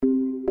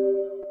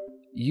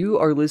You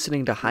are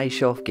listening to High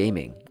Shelf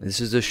Gaming. This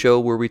is a show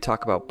where we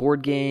talk about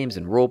board games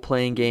and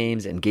role-playing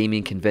games and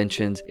gaming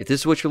conventions. If this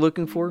is what you're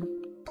looking for,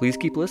 please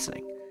keep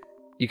listening.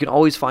 You can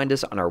always find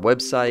us on our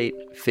website,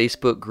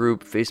 Facebook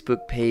group,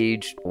 Facebook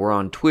page. We're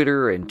on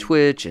Twitter and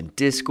Twitch and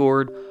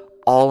Discord,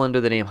 all under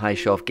the name High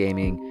Shelf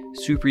Gaming.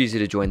 Super easy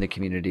to join the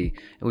community,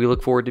 and we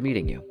look forward to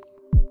meeting you.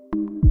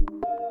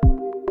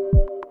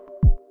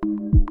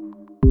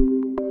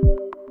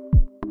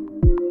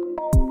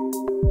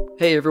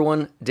 Hey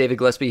everyone, David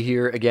Gillespie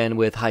here again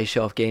with High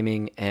Shelf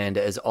Gaming, and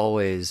as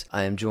always,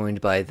 I am joined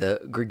by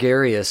the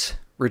gregarious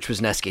Rich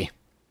Wisniewski.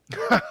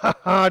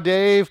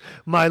 Dave,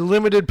 my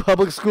limited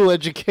public school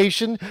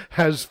education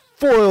has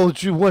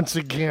foiled you once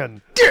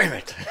again. Damn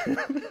it!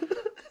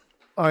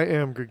 I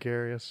am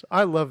gregarious.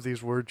 I love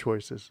these word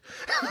choices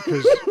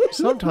because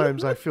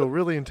sometimes I feel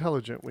really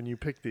intelligent when you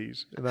pick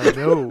these, and I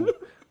know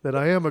that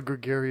I am a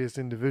gregarious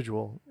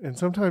individual, and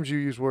sometimes you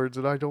use words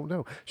that I don't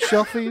know.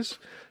 Shelfies,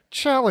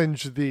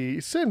 challenge the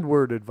send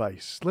word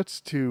advice. Let's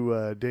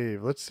to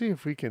Dave. Let's see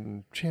if we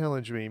can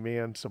challenge me,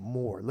 man, some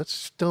more. Let's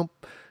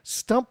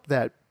stump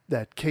that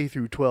K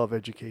through 12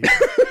 education.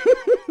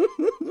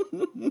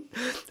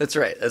 That's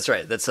right.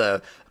 That's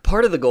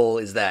part of the goal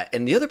is that.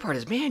 And the other part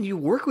is, man, you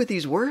work with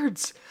these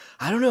words.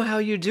 I don't know how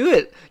you do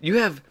it. You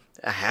have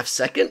a half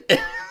second. It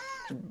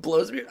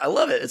blows me. I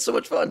love it. It's so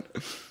much fun.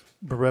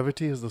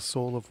 Brevity is the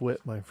soul of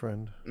wit, my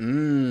friend.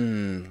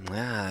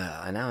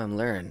 Now I'm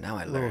learned. Now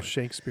I A learn. little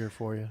Shakespeare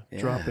for you.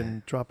 Yeah.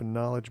 Dropping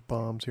knowledge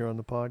bombs here on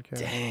the podcast.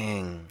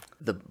 Dang.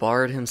 The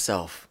Bard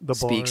himself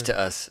speaks to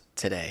us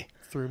today.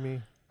 Through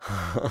me.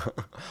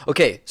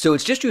 Okay, so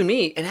it's just you and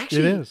me. And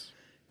actually, It is.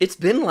 It's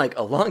been like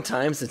a long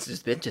time since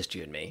it's been just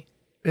you and me.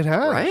 It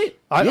has. Right?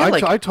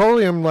 I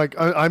totally am like,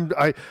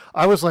 I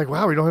was like,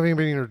 wow, we don't have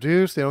anybody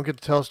introduced. They don't get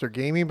to tell us their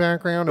gaming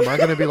background. Am I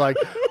going to be like,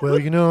 well,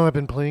 I've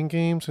been playing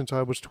games since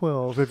I was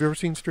 12. Have you ever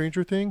seen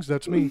Stranger Things?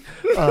 That's me.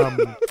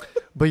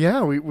 But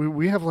yeah,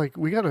 we have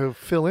we got to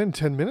fill in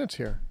 10 minutes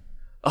here.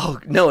 Oh,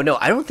 no,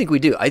 I don't think we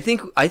do. I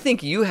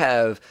think you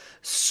have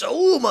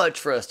so much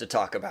for us to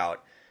talk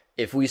about.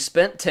 If we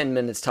spent 10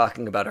 minutes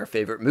talking about our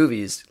favorite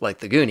movies, like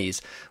The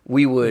Goonies,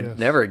 we would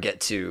never get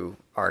to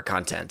our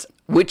content.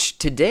 Which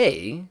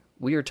today,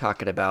 we are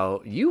talking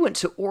about, you went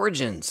to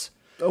Origins.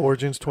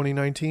 Origins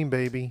 2019,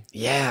 baby.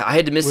 Yeah, I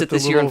had to miss it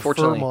this year,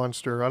 unfortunately. Fur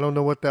monster. I don't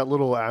know what that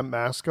little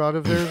mascot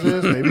of theirs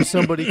is. Maybe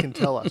somebody can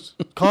tell us.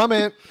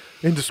 Comment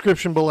in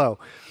description below.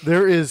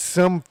 There is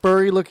some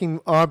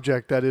furry-looking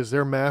object that is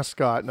their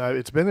mascot, and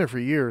it's been there for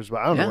years, but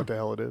I don't know what the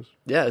hell it is.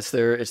 Yeah, it's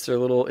their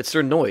Noid. It's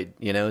their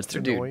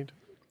dude. Noid?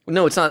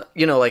 No, it's not.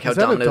 Like how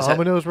Domino's. Is that a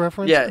Domino's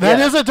reference? Yeah, that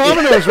is a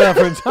Domino's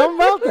reference. How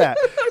about that?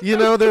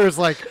 There's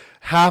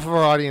half of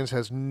our audience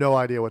has no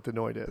idea what the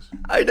Noid is.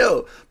 I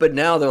know, but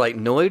now they're like,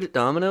 Noid,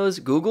 Domino's,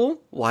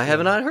 Google. Why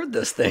haven't I heard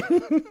this thing?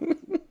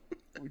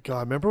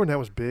 God, remember when that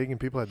was big and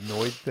people had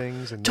Noid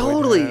things and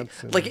totally. Noid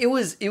hats and...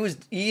 It was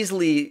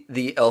easily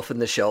the Elf in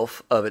the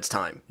Shelf of its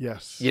time.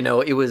 Yes.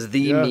 It was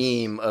the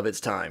meme of its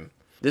time.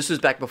 This was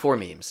back before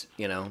memes.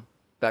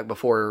 Back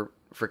before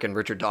frickin'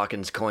 Richard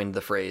Dawkins coined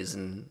the phrase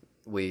and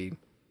we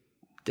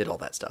did all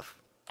that stuff.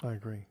 I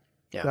agree.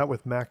 Yeah. That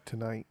with Mac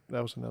Tonight.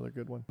 That was another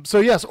good one. So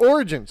yes,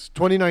 Origins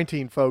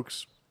 2019,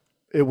 folks.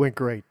 It went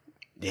great.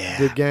 Yeah.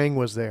 The gang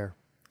was there.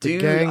 The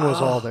Dude, gang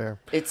was all there.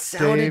 It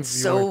sounded Dave,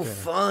 so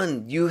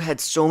fun. You had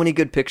so many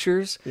good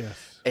pictures.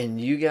 Yes. And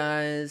you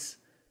guys,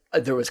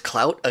 there was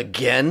clout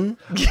again.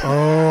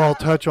 Oh, I'll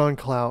touch on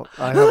clout.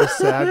 I have a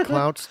sad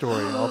clout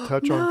story. I'll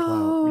touch on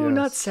clout. Yes.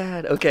 Not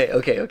sad.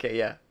 Okay,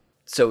 yeah.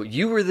 So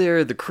you were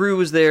there, the crew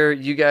was there,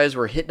 you guys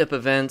were hitting up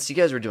events, you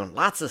guys were doing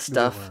lots of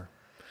stuff.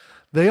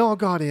 They all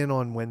got in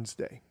on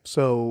Wednesday.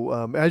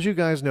 So as you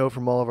guys know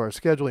from all of our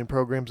scheduling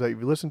programs that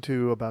you've listened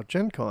to about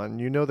Gen Con,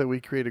 you know that we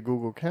create a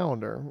Google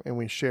Calendar and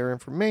we share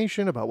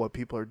information about what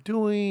people are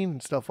doing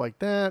and stuff like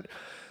that.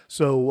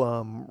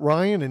 So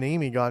Ryan and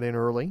Amy got in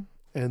early,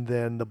 and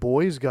then the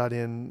boys got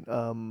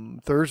in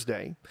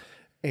Thursday.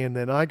 And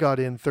then I got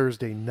in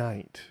Thursday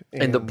night.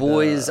 And the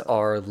boys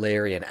are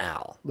Larry and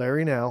Al.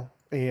 Larry and Al.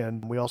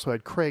 And we also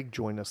had Craig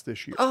join us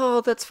this year.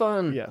 Oh, that's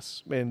fun.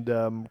 Yes.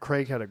 And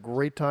Craig had a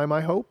great time,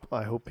 I hope.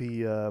 I hope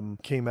he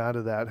came out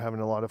of that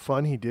having a lot of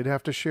fun. He did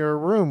have to share a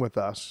room with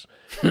us,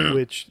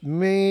 which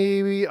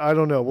maybe, I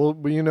don't know.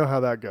 Well, you know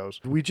how that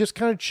goes. We just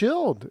kind of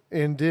chilled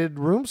and did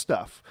room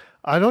stuff.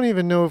 I don't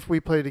even know if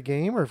we played a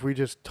game or if we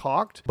just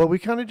talked, but we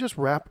kind of just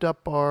wrapped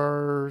up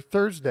our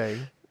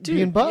Thursday. Dude,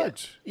 being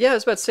buds. Yeah, I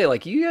was about to say,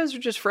 you guys are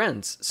just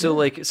friends.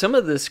 So, some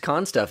of this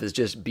con stuff is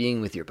just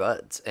being with your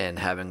buds and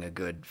having a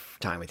good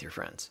time with your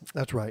friends.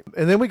 That's right.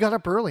 And then we got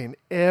up early and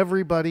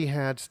everybody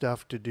had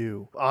stuff to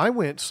do. I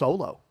went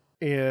solo.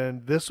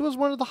 And this was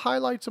one of the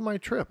highlights of my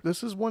trip.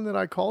 This is one that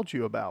I called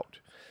you about.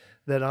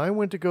 That I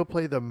went to go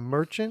play the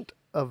Merchant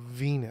of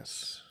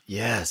Venus.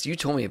 Yes, you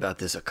told me about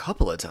this a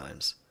couple of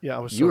times. Yeah, I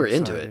was so You were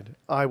excited. into it.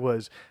 I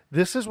was.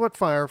 This is what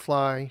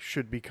Firefly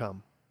should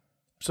become.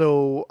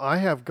 So I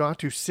have got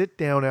to sit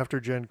down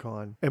after Gen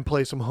Con and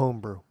play some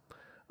homebrew.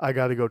 I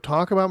got to go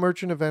talk about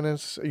Merchant of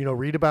Venice,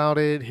 read about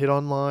it, hit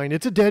online.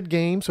 It's a dead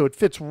game, so it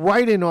fits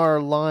right in our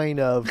line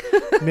of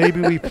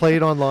maybe we play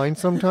it online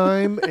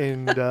sometime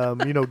and,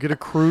 get a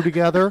crew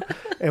together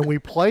and we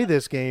play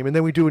this game. And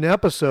then we do an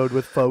episode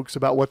with folks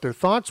about what their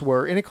thoughts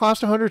were. And it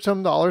costs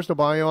 $100 to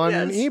buy on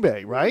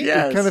eBay, right?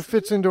 Yes. It kind of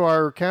fits into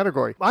our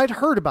category. I'd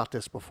heard about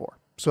this before.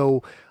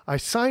 So I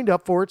signed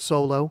up for it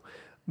solo.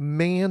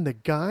 Man, the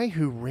guy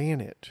who ran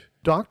it,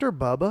 Dr.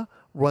 Bubba,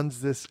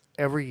 runs this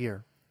every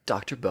year.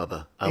 Dr.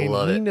 Bubba. I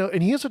love it.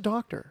 And he is a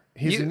doctor.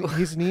 He's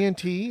an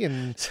ENT.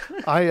 And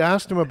I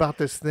asked him about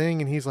this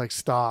thing, and he's like,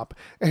 stop.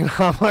 And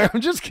I'm like, I'm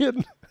just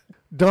kidding.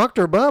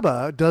 Dr.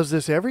 Bubba does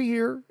this every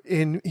year,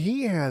 and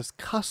he has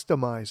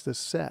customized this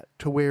set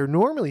to where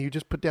normally you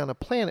just put down a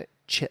planet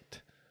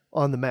chit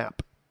on the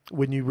map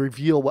when you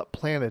reveal what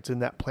planet's in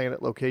that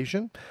planet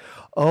location.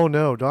 Oh,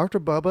 no. Dr.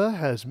 Bubba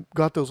has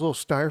got those little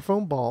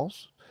styrofoam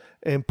balls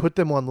and put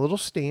them on little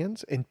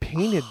stands and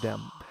painted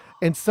them.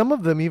 And some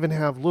of them even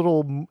have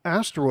little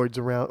asteroids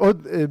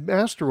around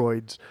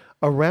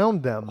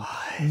them,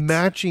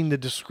 matching the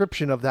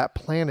description of that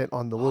planet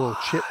on the little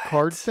chip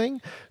card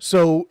thing.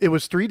 So it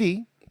was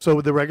 3D. So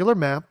with the regular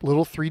map,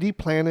 little 3D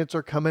planets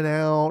are coming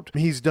out.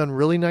 He's done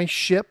really nice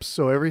ships,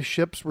 so every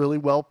ship's really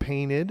well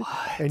painted.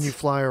 And you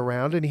fly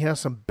around, and he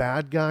has some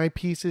bad guy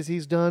pieces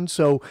he's done.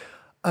 So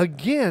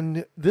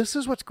again, this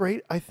is what's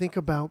great, I think,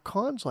 about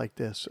cons like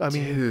this. I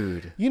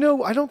mean,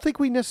 dude, I don't think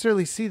we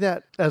necessarily see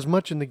that as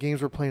much in the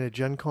games we're playing at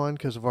Gen Con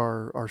because of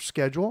our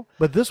schedule.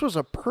 But this was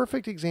a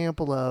perfect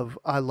example of,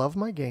 I love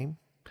my game.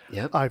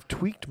 Yep. I've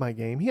tweaked my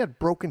game. He had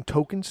broken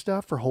token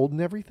stuff for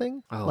holding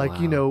everything. Oh,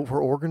 wow. For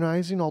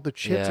organizing all the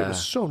chits. Yeah. It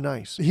was so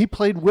nice. He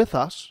played with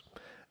us,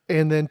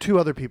 and then 2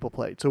 other people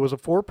played. So it was a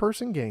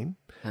 4-person game.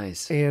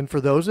 Nice. And for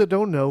those that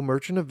don't know,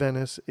 Merchant of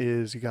Venice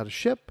is you got a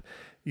ship.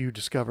 You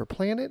discover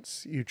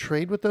planets, you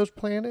trade with those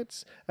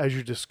planets. As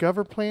you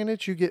discover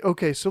planets, you get,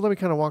 okay, so let me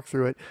kind of walk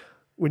through it.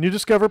 When you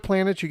discover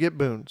planets, you get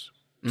boons.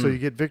 So you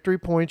get victory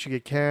points, you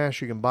get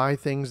cash, you can buy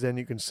things, then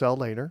you can sell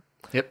later.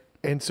 Yep.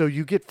 And so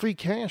you get free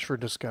cash for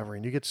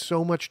discovering. You get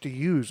so much to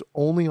use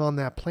only on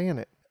that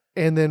planet.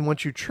 And then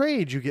once you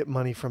trade, you get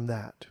money from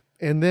that.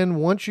 And then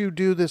once you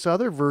do this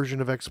other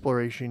version of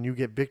exploration, you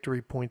get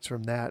victory points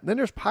from that. And then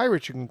there's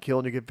pirates you can kill,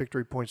 and you get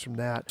victory points from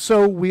that.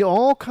 So we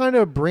all kind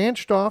of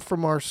branched off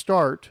from our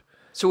start.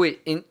 So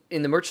wait, in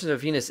the Merchants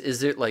of Venus,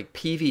 is it like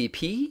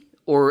PvP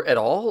or at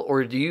all?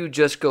 Or do you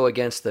just go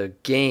against the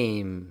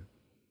game?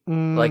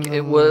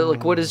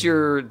 What is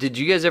your... Did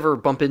you guys ever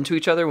bump into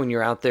each other when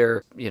you're out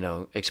there,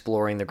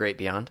 exploring the great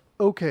beyond?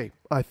 Okay,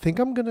 I think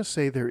I'm going to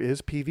say there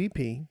is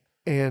PvP.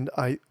 And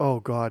I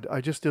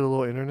just did a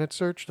little internet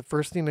search. The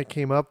first thing that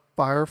came up,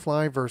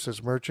 Firefly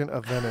versus Merchant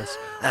of Venice.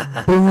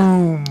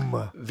 Boom.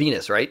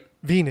 Venus, right?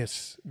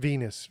 Venus.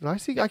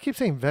 I keep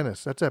saying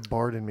Venice. That's that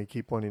bard in me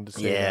keep wanting to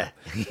say that.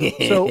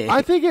 So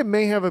I think it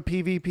may have a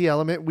PvP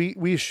element.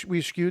 We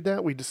skewed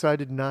that. We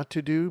decided not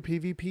to do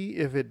PvP.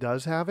 If it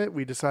does have it,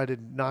 we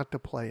decided not to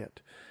play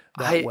it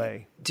that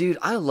way. Dude,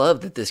 I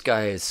love that this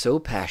guy is so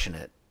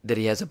passionate that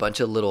he has a bunch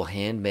of little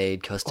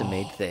handmade,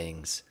 custom-made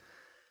things.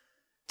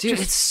 Dude,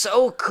 it's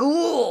so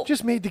cool.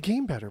 Just made the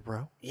game better,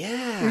 bro.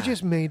 Yeah. It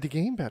just made the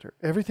game better.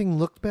 Everything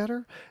looked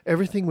better.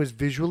 Everything was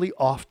visually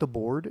off the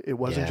board. It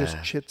wasn't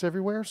just chits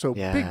everywhere. So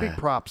big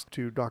props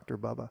to Dr.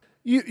 Bubba.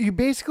 You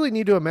basically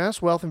need to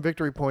amass wealth and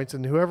victory points,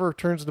 and whoever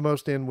turns the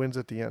most in wins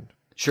at the end.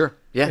 Sure,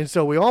 yeah. And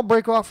so we all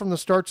break off from the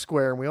start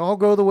square, and we all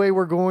go the way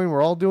we're going.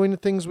 We're all doing the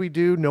things we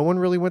do. No one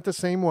really went the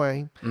same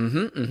way.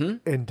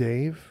 And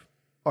Dave,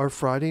 our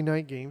Friday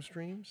night game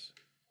streams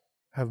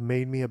have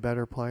made me a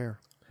better player.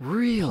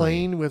 Really?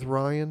 Playing with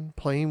Ryan,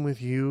 playing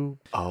with you.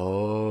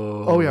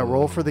 Oh yeah,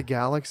 Roll for the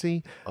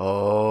Galaxy.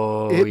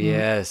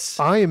 Yes.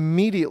 I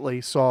immediately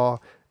saw,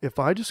 if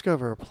I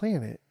discover a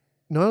planet,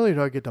 not only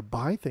do I get to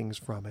buy things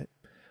from it,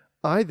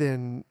 I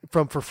then,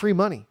 for free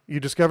money. You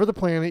discover the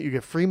planet, you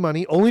get free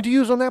money, only to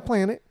use on that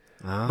planet.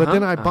 But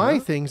then I buy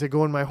things that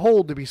go in my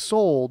hold to be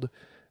sold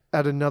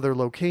at another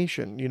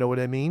location. You know what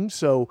I mean?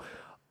 So,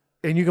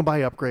 and you can buy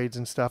upgrades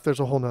and stuff. There's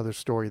a whole nother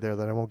story there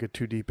that I won't get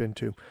too deep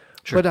into.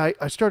 Sure. But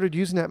I started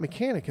using that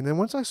mechanic. And then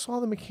once I saw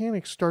the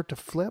mechanics start to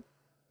flip,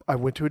 I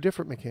went to a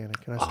different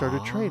mechanic and I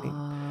started trading.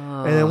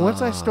 And then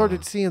once I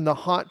started seeing the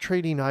hot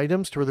trading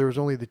items to where there was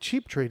only the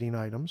cheap trading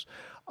items,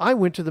 I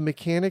went to the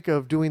mechanic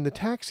of doing the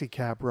taxi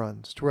cab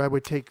runs to where I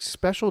would take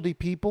specialty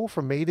people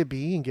from A to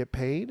B and get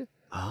paid.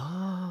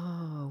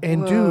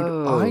 And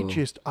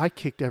dude, I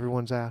kicked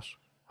everyone's ass.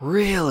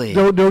 Really?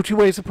 No 2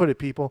 ways to put it,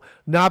 people.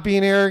 Not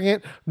being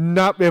arrogant,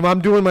 if I'm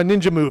doing my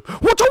ninja move,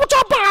 what's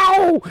up,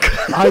 bow!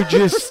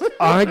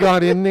 I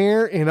got in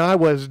there and I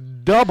was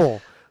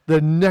double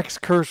the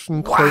next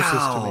person closest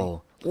to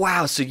me.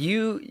 Wow, so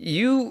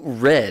you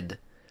read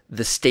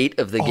the state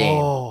of the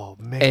game. Oh,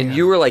 man. And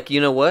you were like, you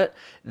know what?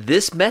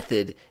 This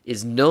method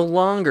is no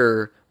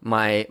longer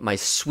my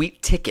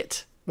sweet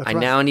ticket. I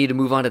now need to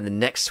move on to the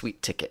next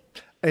sweet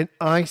ticket. And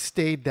I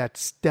stayed that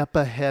step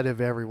ahead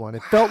of everyone.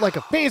 It felt like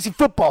a fantasy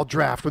football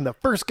draft when the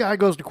first guy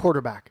goes to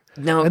quarterback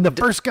Now, and the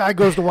first guy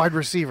goes to wide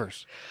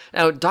receivers.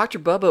 Now, Dr.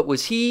 Bubba,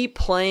 was he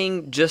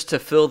playing just to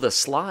fill the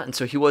slot, and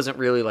so he wasn't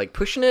really like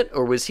pushing it,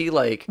 or was he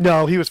like?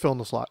 No, he was filling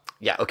the slot.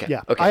 Yeah. Okay.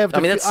 Yeah, Okay. I have.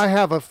 that's I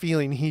have a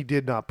feeling he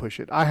did not push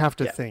it. I have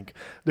to Yeah. think.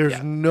 There's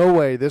Yeah. no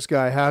way this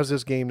guy has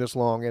this game this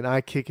long, and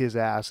I kick his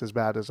ass as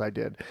bad as I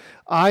did.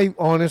 I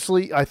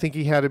honestly, I think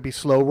he had to be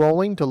slow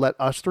rolling to let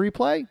us three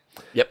play,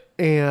 Yep.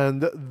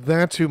 and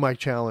that's who my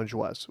challenge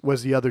was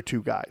the other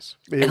two guys.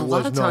 It And a lot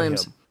was of not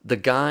times, him. the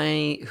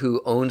guy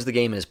who owns the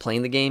game and is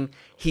playing the game,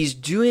 he's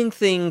doing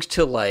things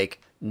to like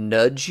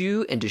nudge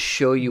you and to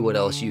show you what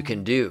else you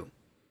can do,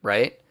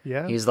 right?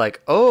 Yeah. He's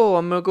like, "Oh,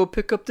 I'm gonna go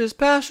pick up this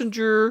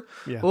passenger."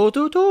 Yeah. Oh,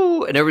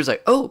 and everybody's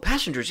like, "Oh,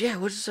 passengers, yeah.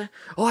 What is that?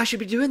 Oh, I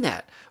should be doing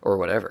that or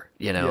whatever."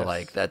 You know, Yes.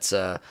 like that's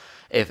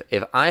if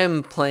I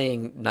am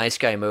playing nice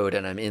guy mode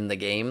and I'm in the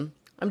game,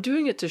 I'm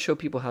doing it to show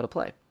people how to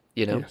play.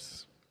 You know.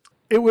 Yes.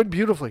 It went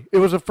beautifully. It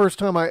was the first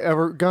time I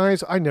ever...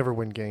 Guys, I never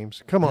win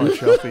games. Come on,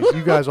 Shelfie.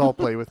 You guys all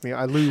play with me.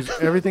 I lose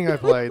everything I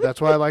play. That's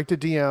why I like to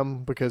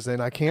DM, because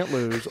then I can't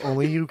lose.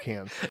 Only you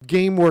can.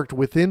 Game worked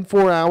within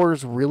 4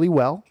 hours really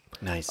well.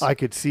 Nice. I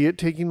could see it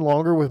taking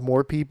longer with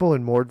more people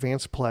and more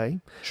advanced play.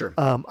 Sure.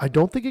 I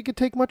don't think it could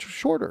take much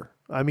shorter.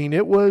 I mean,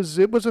 it was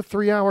a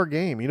 3-hour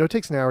game. You know, it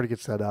takes an hour to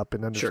get set up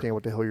and understand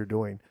what the hell you're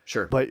doing.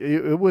 Sure. But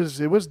it was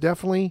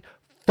definitely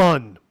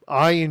fun.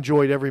 I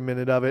enjoyed every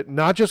minute of it,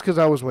 not just because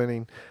I was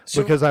winning,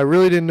 because I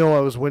really didn't know I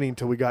was winning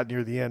until we got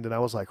near the end, and I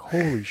was like,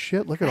 holy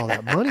shit, look at all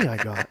that money I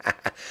got.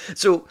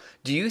 So,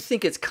 do you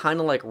think it's kind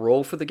of like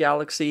Roll for the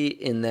Galaxy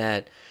in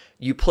that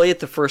you play it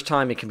the first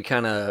time, it can be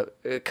kind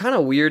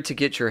of weird to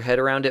get your head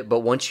around it,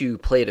 but once you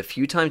play it a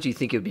few times, do you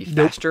think it would be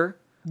faster?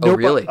 Nope. Oh,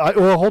 really?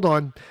 Well, hold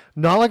on.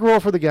 Not like Roll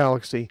for the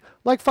Galaxy,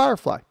 like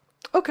Firefly.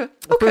 Okay.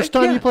 First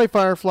time yeah. you play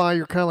Firefly,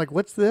 you're kind of like,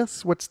 what's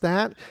this? What's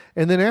that?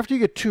 And then after you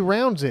get 2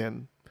 rounds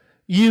in,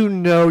 you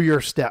know your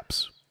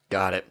steps.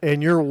 Got it.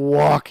 And you're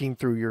walking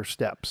through your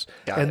steps.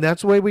 Got and it.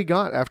 that's the way we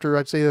got after,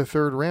 I'd say, the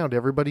 3rd round.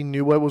 Everybody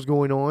knew what was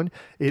going on.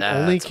 It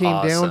only That's came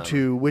down awesome.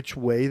 to which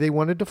way they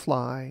wanted to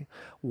fly,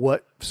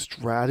 what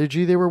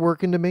strategy they were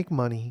working to make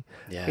money,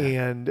 Yeah.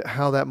 and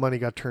how that money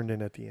got turned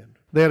in at the end.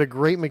 They had a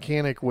great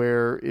mechanic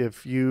where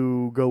if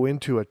you go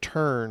into a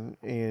turn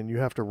and you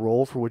have to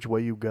roll for which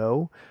way you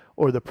go,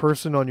 or the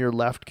person on your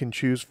left can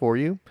choose for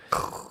you,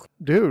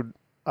 dude,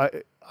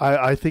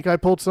 I think I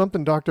pulled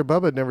something Dr.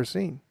 Bubba had never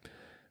seen.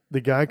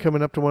 The guy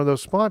coming up to one of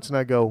those spots, and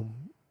I go,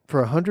 for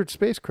 100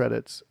 space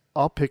credits,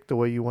 I'll pick the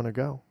way you want to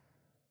go.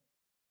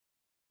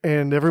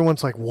 And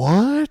everyone's like,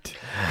 what?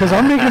 Because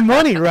I'm making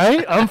money,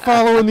 right? I'm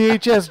following the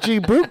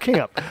HSG boot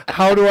camp.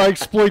 How do I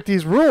exploit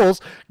these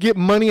rules, get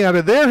money out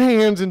of their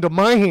hands into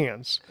my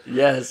hands?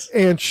 Yes.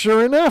 And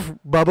sure enough,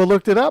 Bubba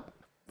looked it up.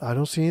 I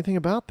don't see anything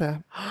about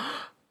that.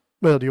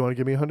 Well, do you want to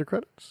give me 100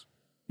 credits?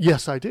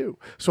 Yes, I do.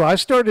 So I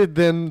started,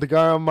 then the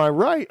guy on my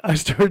right, I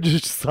started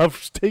just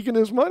taking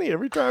his money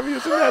every time he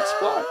was in that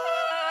spot.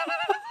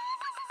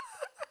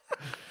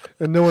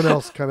 And no one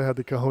else kind of had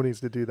the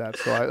cojones to do that.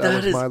 So that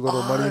was is my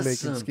little money-making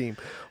awesome. scheme.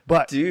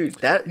 But Dude,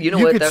 that you know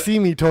you what? could That, see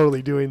me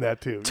totally doing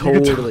that too.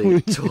 You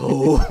could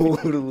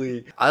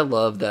totally. I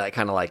love that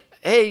kind of like,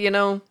 hey, you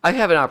know, I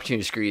have an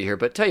opportunity to screw you here,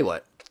 but tell you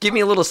what, give me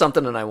a little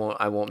something, and I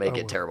won't make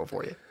it terrible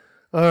for you.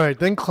 All right,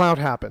 then Cloud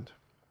happened.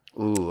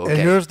 Ooh, And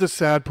okay. here's the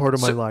sad part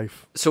of my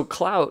life. So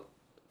Cloud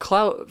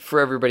for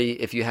everybody,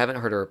 if you haven't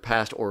heard our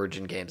past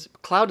Origin games,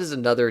 Cloud is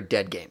another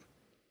dead game.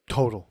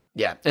 Total.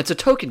 Yeah, it's a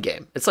token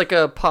game. It's like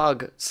a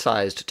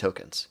Pog-sized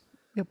tokens,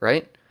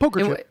 right? Poker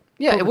And chip.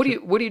 Yeah, Poker and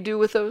what do you do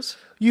with those?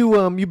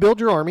 You build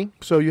your army,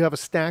 so you have a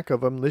stack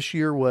of them. This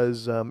year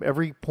was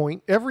every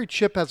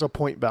chip has a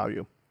point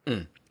value.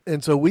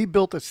 And so we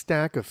built a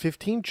stack of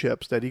 15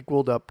 chips that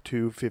equaled up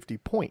to 50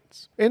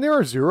 points. And there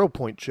are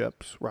 0-point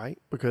chips, right?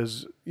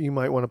 Because you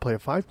might want to play a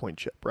 5-point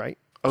chip, right?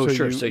 Oh,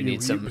 sure. So you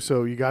need some.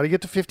 So you got to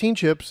get to 15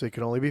 chips. It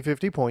can only be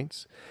 50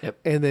 points. Yep.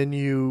 And then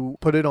you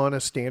put it on a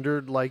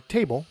standard like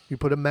table. You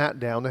put a mat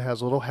down that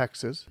has little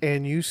hexes,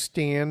 and you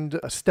stand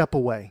a step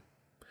away.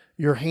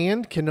 Your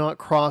hand cannot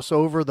cross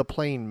over the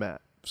playing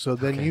mat. So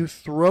then you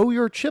throw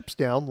your chips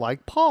down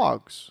like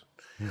pogs.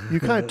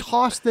 You kind of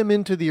toss them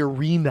into the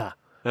arena,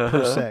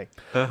 per se.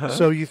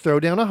 So you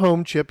throw down a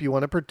home chip you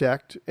want to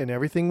protect, and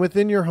everything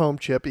within your home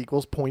chip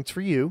equals points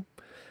for you.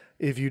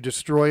 If you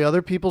destroy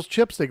other people's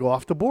chips, they go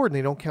off the board and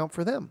they don't count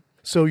for them.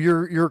 So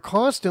you're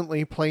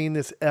constantly playing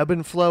this ebb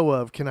and flow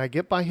of, can I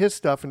get by his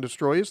stuff and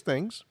destroy his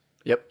things?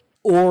 Yep.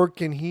 Or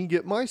can he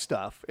get my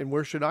stuff? And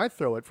where should I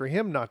throw it for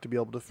him not to be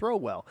able to throw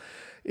well?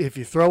 If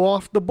you throw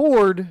off the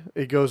board,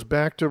 it goes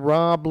back to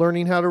Rob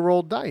learning how to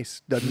roll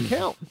dice. Doesn't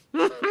count.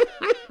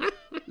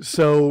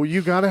 So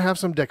you got to have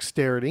some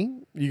dexterity.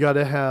 You got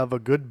to have a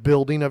good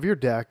building of your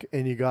deck,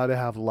 and you got to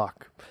have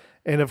luck.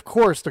 And of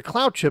course, the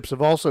cloud chips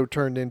have also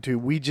turned into,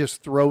 we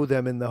just throw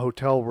them in the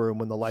hotel room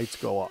when the lights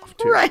go off,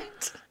 too. Right.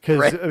 Because,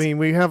 Right. I mean,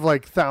 we have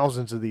like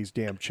thousands of these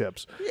damn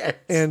chips. Yes.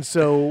 And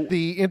so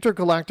the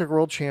Intergalactic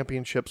World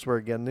Championships were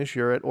again this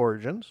year at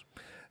Origins.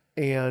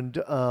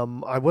 And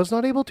I was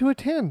not able to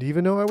attend,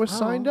 even though I was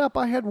signed up.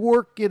 I had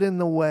work get in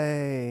the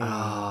way.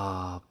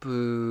 Ah,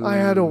 boo. I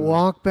had to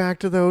walk back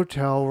to the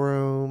hotel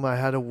room. I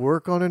had to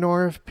work on an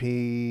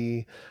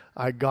RFP.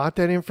 I got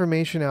that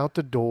information out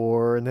the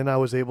door, and then I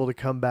was able to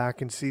come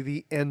back and see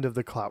the end of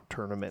the Clout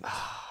tournament.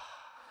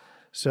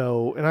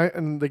 So,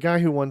 and the guy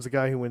who wins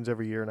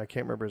every year, and I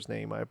can't remember his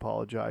name. I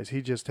apologize.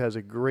 He just has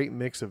a great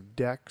mix of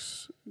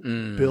decks,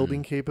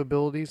 building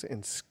capabilities,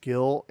 and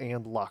skill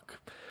and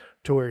luck,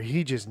 to where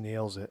he just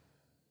nails it.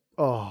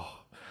 Oh.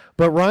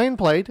 But Ryan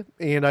played,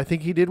 and I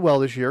think he did well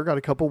this year. Got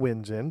a couple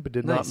wins in, but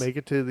did not make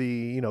it to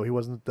the, he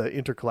wasn't the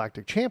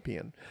intergalactic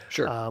champion.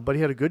 Sure. But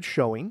he had a good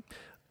showing.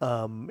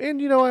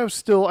 And I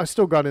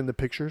still got in the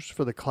pictures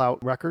for the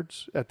Clout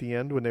records at the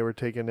end when they were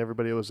taking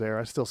everybody that was there.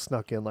 I still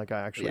snuck in like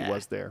I actually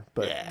was there,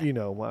 but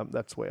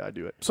that's the way I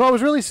do it. So I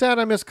was really sad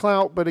I missed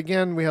Clout, but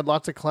again, we had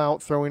lots of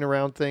Clout throwing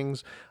around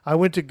things. I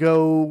went to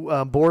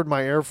go board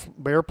my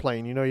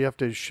airplane. You have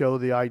to show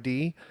the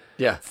ID.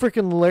 Yeah.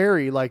 Freaking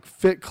Larry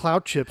fit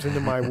Clout chips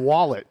into my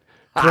wallet.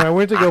 So I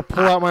went to go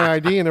pull out my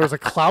ID and there was a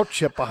Clout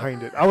chip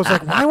behind it. I was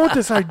like, why won't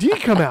this ID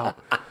come out?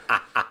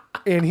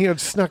 And he had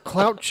snuck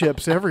Clout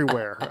chips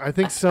everywhere. I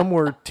think some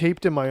were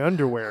taped in my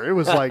underwear. It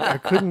was like I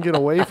couldn't get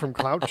away from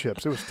Clout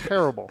chips. It was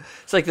terrible.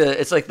 It's like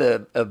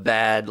a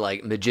bad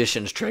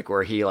magician's trick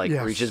where he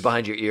reaches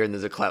behind your ear and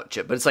there's a Clout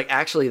chip, but it's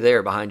actually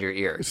there behind your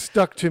ear. It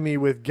stuck to me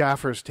with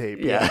gaffer's tape.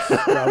 Yeah.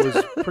 Yes, that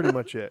was pretty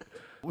much it.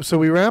 So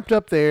we wrapped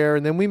up there,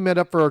 and then we met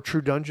up for our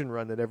True Dungeon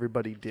run that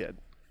everybody did.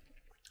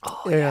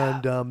 Oh,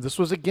 and this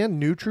was, again,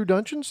 new True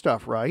Dungeon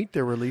stuff, right?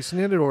 They're releasing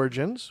it at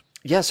Origins.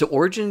 Yeah, so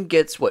Origin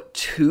gets,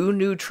 2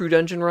 new True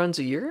Dungeon runs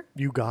a year?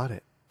 You got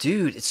it.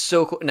 Dude, it's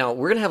so cool. Now,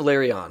 we're going to have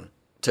Larry on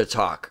to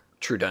talk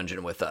True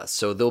Dungeon with us.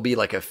 So there'll be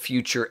a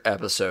future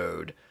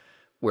episode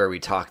where we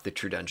talk the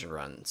True Dungeon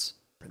runs.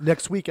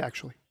 Next week,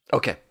 actually.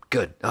 Okay,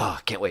 good. Oh,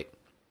 can't wait.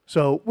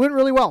 So went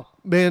really well.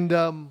 And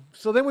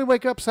so then we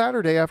wake up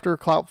Saturday after a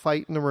Clout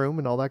fight in the room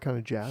and all that kind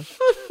of jazz.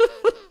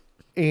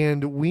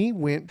 And we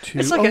went to...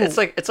 It's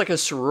like a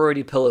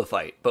sorority pillow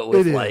fight, but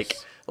with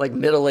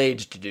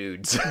middle-aged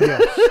dudes.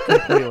 Yes,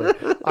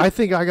 completely. I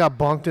think I got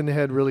bonked in the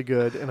head really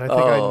good, and I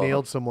think I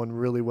nailed someone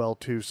really well,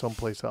 too,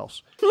 someplace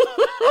else.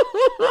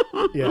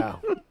 Yeah.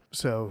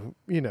 So,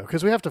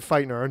 because we have to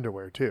fight in our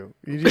underwear, too.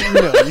 You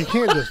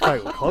can't just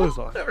fight with clothes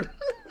on.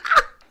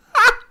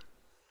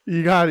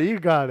 You gotta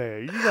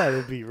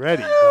be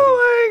ready.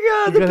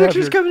 Oh my God, the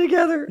picture's coming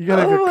together. You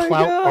gotta have your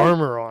Clout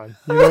armor on.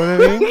 You know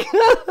what I mean?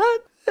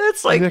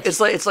 It's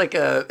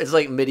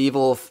like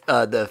medieval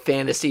the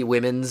fantasy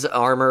women's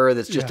armor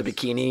that's just a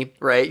bikini,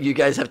 right? You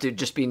guys have to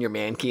just be in your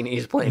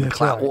mankinis playing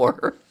Clout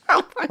War.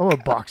 I'm a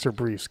boxer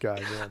briefs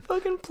guy, man.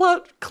 Fucking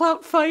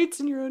Clout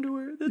fights in your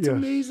underwear. That's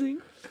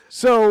amazing.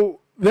 So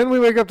then we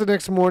wake up the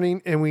next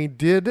morning and we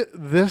did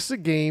this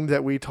game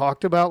that we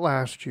talked about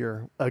last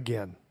year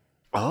again.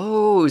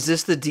 Oh, is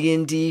this the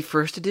D&D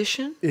first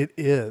edition? It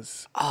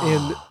is.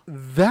 Oh.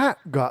 And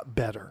that got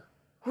better.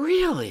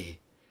 Really?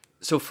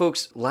 So,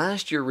 folks,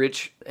 last year,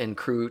 Rich and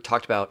crew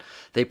talked about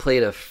they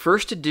played a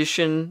first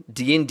edition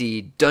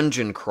D&D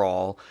dungeon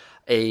crawl,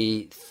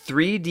 a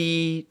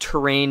 3D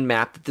terrain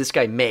map that this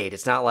guy made.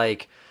 It's not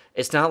like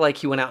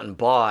he went out and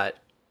bought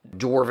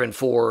Dwarven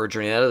Forge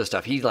or any of that other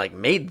stuff. He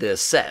made this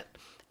set.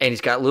 And he's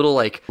got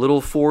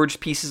little forged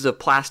pieces of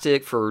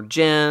plastic for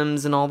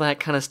gems and all that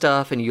kind of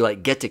stuff. And you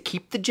get to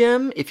keep the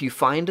gem if you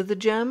find the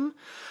gem.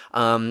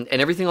 And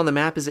everything on the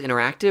map is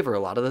interactive, or a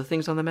lot of the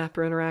things on the map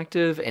are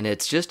interactive. And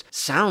it just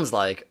sounds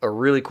like a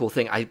really cool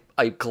thing.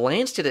 I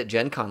glanced at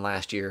Gen Con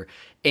last year,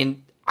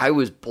 and I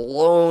was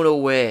blown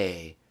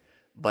away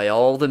by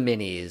all the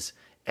minis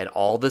and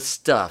all the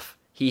stuff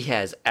he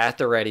has at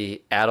the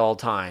ready at all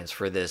times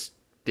for this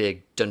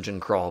big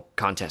dungeon crawl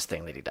contest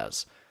thing that he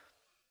does.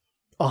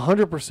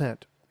 100%.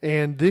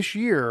 And this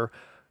year,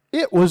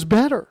 it was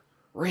better.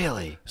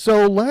 Really?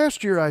 So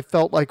last year, I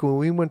felt like when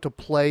we went to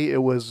play,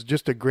 it was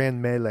just a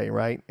grand melee,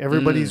 right?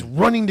 Everybody's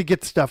running to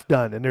get stuff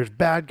done, and there's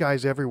bad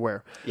guys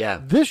everywhere.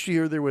 Yeah. This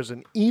year, there was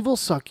an evil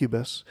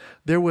succubus.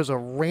 There was a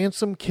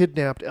ransom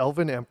kidnapped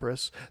elven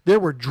empress. There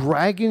were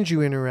dragons you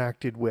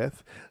interacted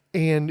with,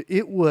 and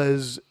it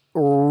was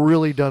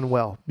really done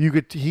well.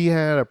 He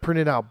had a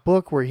printed out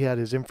book where he had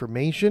his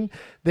information.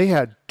 They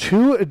had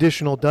 2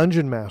 additional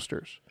dungeon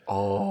masters.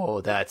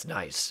 Oh, that's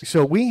nice.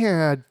 So we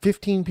had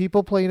 15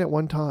 people playing at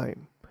one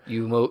time.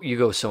 You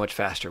go so much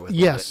faster with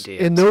yes,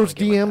 DMs, and those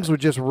DMs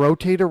would just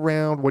rotate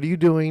around. What are you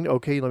doing?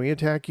 Okay, let me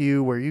attack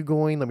you. Where are you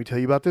going? Let me tell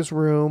you about this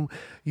room.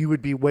 You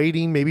would be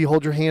waiting. Maybe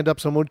hold your hand up.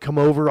 Someone would come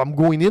over. I'm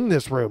going in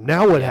this room.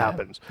 Now what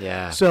happens?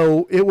 Yeah.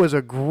 So it was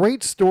a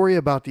great story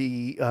about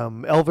the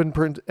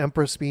Elven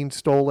Empress being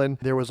stolen.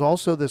 There was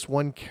also this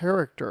one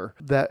character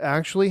that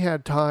actually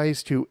had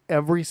ties to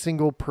every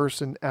single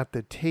person at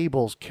the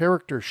table's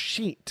character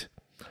sheet.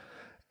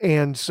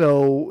 And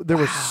so there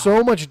was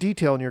so much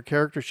detail in your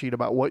character sheet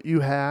about what you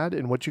had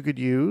and what you could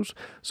use.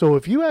 So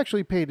if you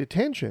actually paid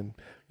attention,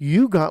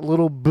 you got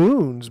little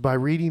boons by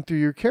reading through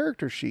your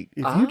character sheet.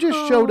 If you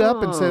just showed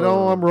up and said,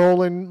 "Oh, I'm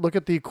rolling, look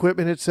at the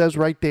equipment it says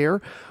right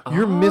there,"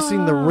 you're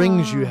missing the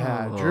rings you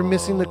had. You're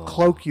missing the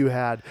cloak you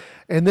had.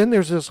 And then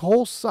there's this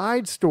whole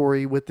side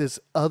story with this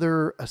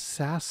other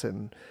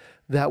assassin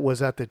that was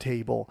at the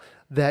table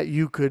that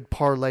you could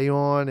parlay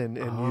on and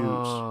use.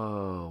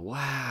 Oh,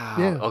 wow.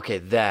 Yeah. Okay,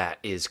 that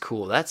is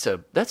cool. That's a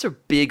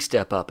big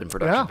step up in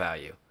production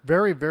value.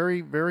 Very,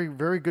 very, very,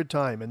 very good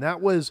time. And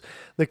that was,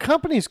 the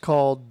company's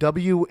called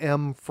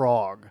WM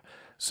Frog.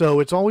 So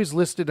it's always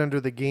listed under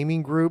the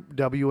gaming group,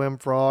 WM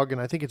Frog,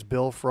 and I think it's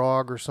Bill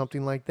Frog or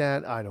something like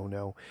that. I don't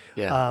know.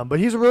 Yeah. But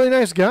he's a really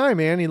nice guy,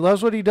 man. He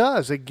loves what he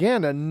does.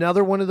 Again,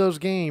 another one of those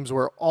games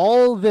where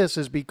all this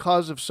is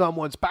because of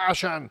someone's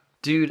passion.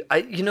 Dude,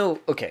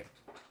 okay.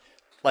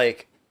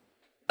 Like,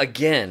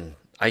 again,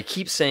 I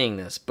keep saying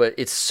this, but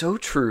it's so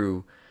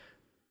true.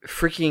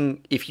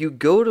 Freaking, if you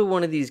go to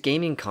one of these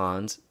gaming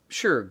cons,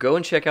 sure, go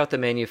and check out the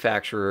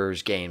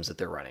manufacturer's games that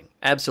they're running.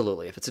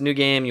 Absolutely. If it's a new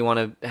game, you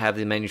want to have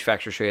the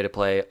manufacturer show you how to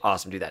play,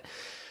 awesome, do that.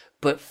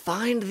 But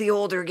find the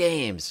older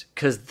games,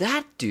 because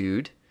that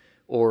dude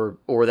or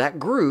that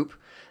group,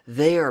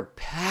 they are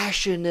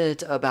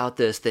passionate about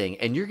this thing,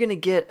 and you're going to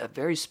get a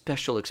very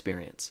special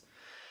experience.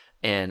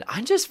 And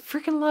I just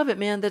freaking love it,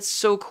 man. That's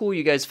so cool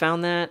you guys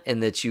found that,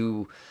 and that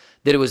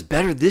it was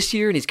better this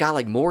year, and he's got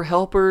like more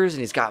helpers,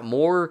 and he's got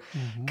more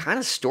kind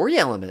of story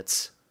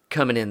elements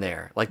coming in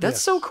there. Like, that's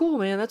so cool,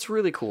 man. That's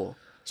really cool.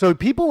 So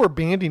people were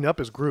banding up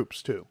as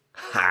groups too.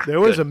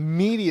 There was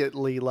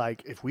immediately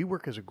like, if we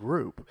work as a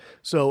group.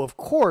 So of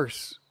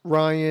course,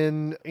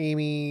 Ryan,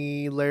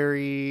 Amy,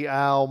 Larry,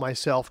 Al,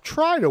 myself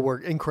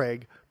and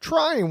Craig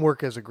try and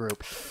work as a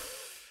group.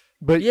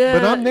 But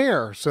I'm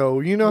there,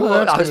 so you know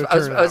how that's going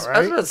to turn out, right? I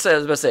was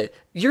about to say,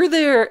 you're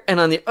there, and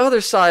on the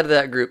other side of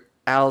that group,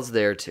 Al's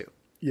there too.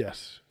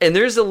 Yes. And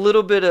there's a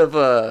little bit of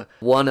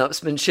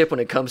one-upsmanship when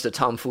it comes to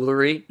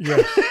tomfoolery.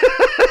 Yes.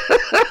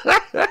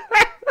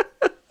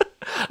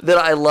 That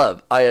I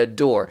love, I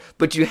adore,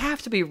 but you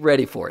have to be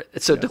ready for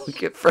it. So don't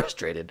get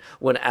frustrated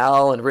when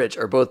Al and Rich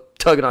are both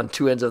tugging on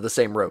two ends of the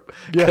same rope.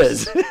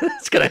 Because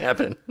it's going to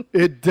happen.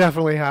 It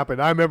definitely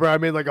happened. I remember I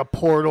made like a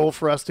portal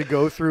for us to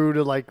go through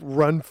to like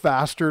run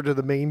faster to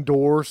the main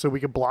door so we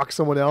could block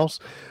someone else.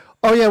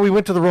 Oh yeah, we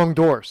went to the wrong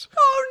doors.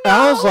 Oh no!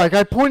 Al's like,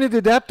 I pointed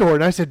to that door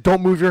and I said,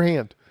 don't move your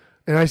hand.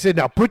 And I said,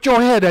 now put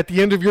your head at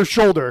the end of your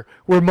shoulder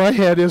where my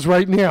head is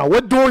right now.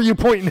 What door are you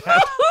pointing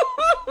at?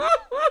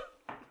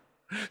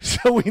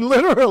 So we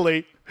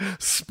literally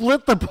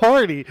split the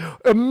party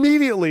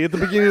immediately at the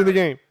beginning of the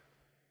game.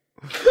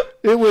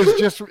 And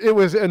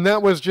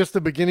that was just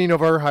the beginning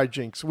of our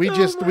hijinks. We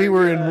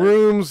were in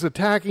rooms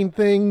attacking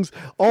things,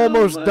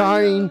 almost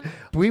dying. God.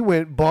 We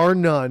went bar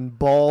none,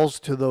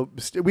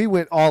 we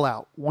went all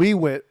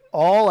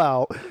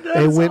out.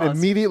 And went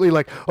immediately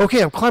like,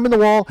 okay, I'm climbing the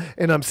wall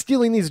and I'm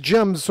stealing these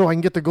gems so I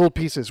can get the gold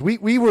pieces.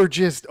 We were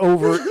just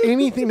over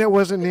anything that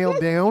wasn't nailed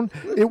down.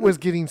 It was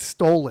getting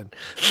stolen.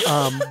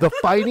 The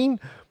fighting,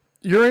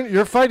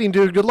 you're fighting,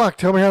 dude. Good luck.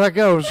 Tell me how that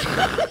goes.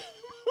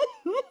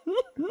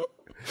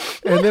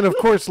 And then, of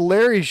course,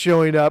 Larry's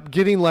showing up,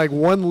 getting like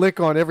one lick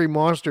on every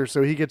monster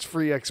so he gets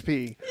free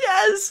XP.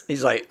 Yes!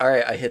 He's like, all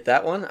right, I hit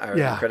that one. All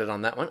right, credit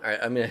on that one. All right,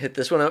 I'm going to hit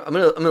this one. I'm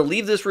going to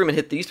leave this room and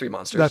hit these 3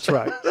 monsters. That's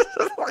right.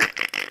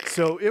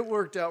 So it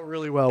worked out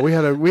really well. We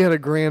had a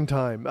grand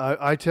time.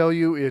 I tell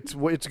you, it's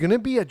going to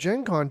be at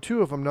Gen Con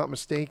too, if I'm not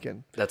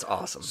mistaken. That's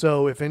awesome.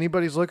 So if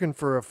anybody's looking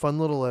for a fun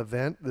little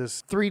event,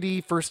 this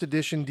 3D first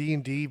edition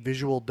D&D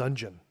visual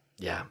dungeon.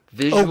 Yeah,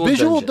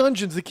 visual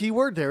dungeon's the key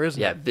word there,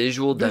 isn't it? Yeah,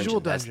 visual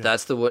dungeon.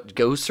 That's the what.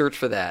 Go search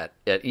for that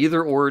at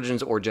either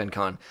Origins or Gen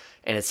Con.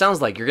 And it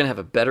sounds like you're going to have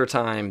a better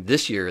time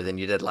this year than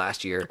you did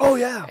last year. Oh,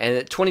 yeah. And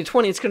at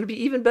 2020, it's going to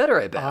be even better,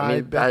 I bet. I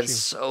mean, that's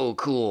so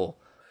cool.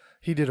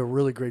 He did a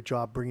really great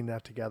job bringing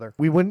that together.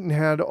 We went and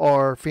had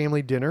our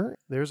family dinner.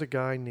 There's a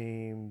guy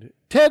named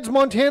Ted's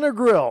Montana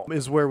Grill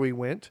is where we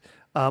went.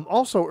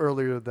 Also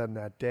earlier than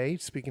that day,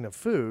 speaking of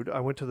food, I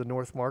went to the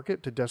North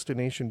Market to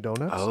Destination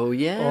Donuts. Oh,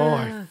 yeah. Oh,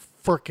 I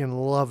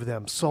freaking love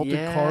them. Salted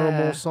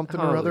caramel, something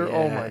or other. Yeah.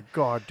 Oh, my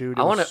God, dude.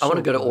 I want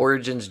to go to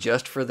Origins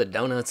just for the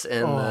donuts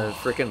and the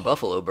freaking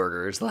buffalo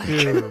burgers. Like,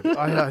 dude,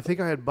 I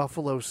think I had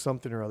buffalo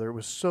something or other. It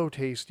was so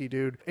tasty,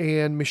 dude.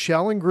 And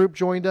Michelle and group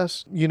joined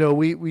us. You know,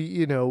 we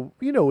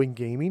in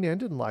gaming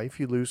and in life,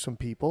 you lose some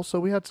people. So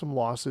we had some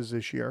losses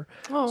this year.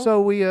 Oh.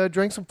 So we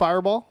drank some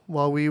Fireball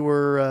while we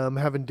were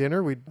having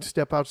dinner. We'd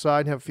step outside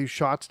and have a few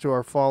shots to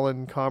our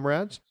fallen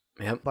comrades.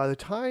 Yep. By the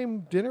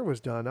time dinner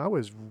was done, I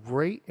was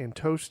great and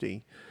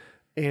toasty.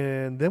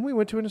 And then we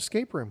went to an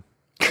escape room.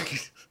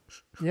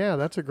 Yeah,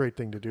 that's a great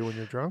thing to do when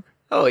you're drunk.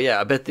 Oh,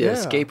 yeah. I bet the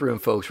escape room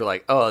folks were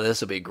like, oh,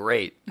 this will be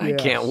great. I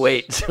can't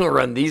wait to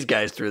run these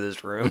guys through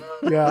this room.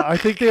 Yeah, I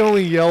think they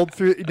only yelled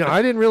through. No,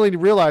 I didn't really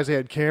realize they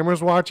had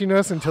cameras watching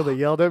us until they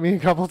yelled at me a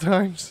couple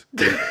times.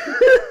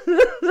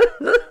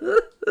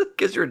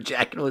 Because you're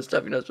jacking with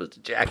stuff you're not supposed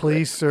to jack.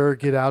 Please, sir,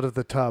 get out of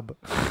the tub.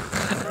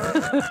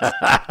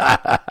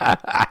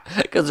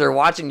 Because they're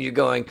watching you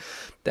going,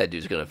 that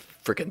dude's going to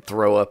freaking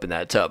throw up in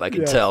that tub. I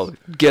can tell.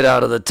 Get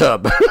out of the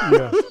tub.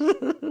 Yeah.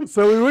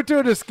 So we went to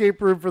an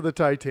escape room for the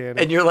Titanic.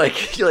 And you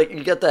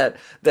got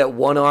that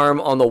one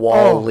arm on the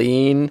wall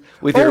lean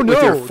with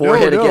your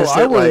forehead against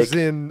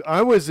it.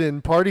 I was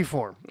in party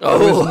form. I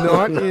was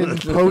not in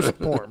post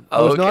form.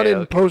 I was not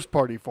in post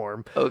party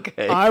form.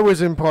 Okay. I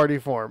was in party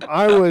form.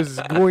 I was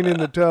going in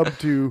the tub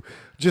to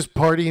just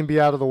party and be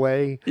out of the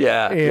way.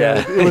 Yeah.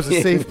 And it was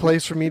a safe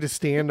place for me to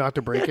stand, not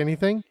to break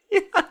anything.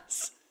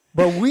 Yes.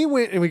 But we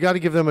went, and we got to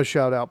give them a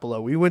shout out below.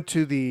 We went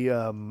to the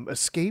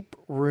Escape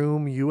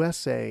Room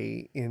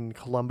USA in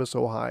Columbus,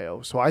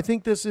 Ohio. So I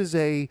think this is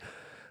a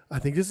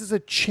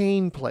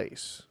chain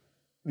place,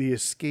 the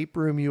Escape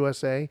Room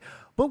USA.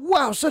 But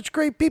wow, such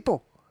great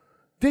people!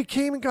 They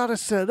came and got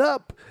us set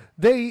up.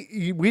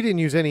 We didn't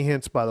use any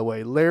hints, by the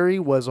way. Larry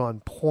was on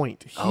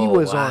point. He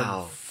was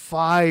on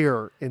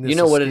fire in this. You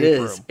know what it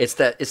is? Room. It's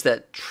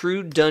that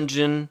True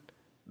Dungeon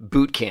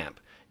boot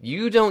camp.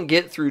 You don't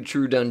get through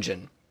True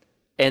Dungeon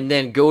and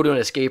then go to an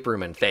escape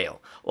room and fail.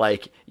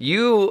 Like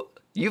you've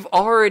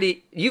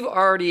already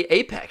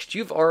apexed.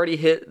 You've already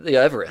hit the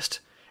Everest,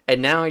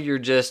 and now you're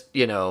just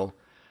I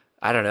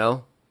don't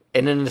know,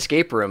 in an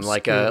escape room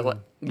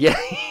yeah.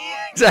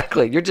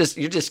 Exactly. You're just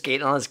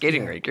skating on a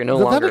skating rink. You're no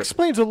longer. That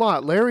explains a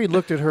lot. Larry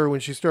looked at her when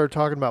she started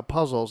talking about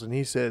puzzles, and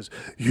he says,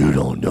 "You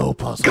don't know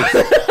puzzles.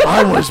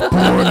 I was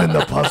born in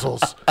the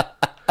puzzles."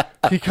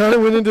 He kind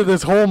of went into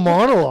this whole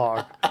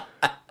monologue,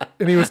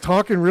 and he was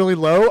talking really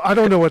low. I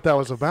don't know what that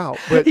was about,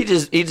 but he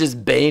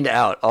just baned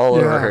out all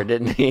over her,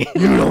 didn't he?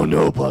 You don't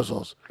know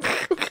puzzles.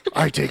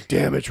 I take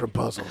damage from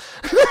puzzles.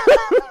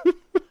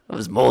 I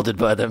was molded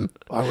by them.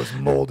 I was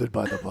molded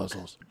by the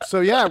puzzles.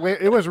 So yeah,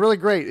 it was really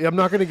great. I'm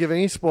not going to give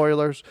any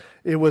spoilers.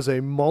 It was a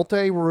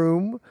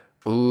multi-room.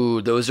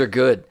 Ooh, those are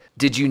good.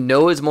 Did you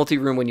know it was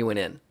multi-room when you went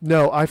in?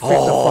 No, I freaked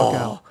the fuck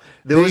out.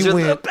 Those are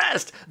the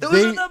best. Those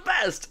are the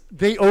best.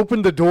 They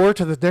opened the door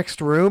to the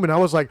next room, and I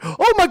was like,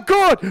 "Oh my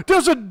god,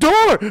 there's a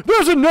door!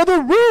 There's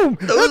another room!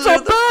 That's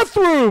a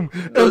bathroom!"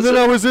 And then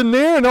I was in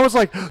there, and I was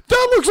like,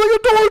 "That looks like a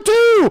door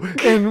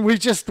too!" And we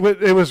just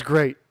went. It was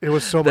great. It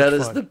was so much fun. That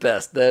is the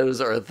best. Those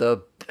are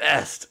the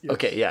best. Yes.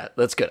 Okay, yeah,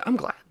 that's good. I'm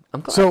glad.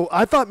 So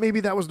I thought maybe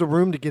that was the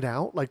room to get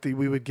out. Like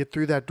we would get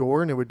through that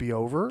door, and it would be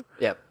over.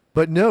 Yep.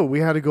 But no,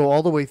 we had to go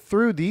all the way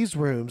through these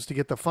rooms to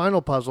get the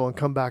final puzzle and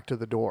come back to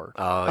the door.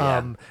 Oh,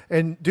 yeah.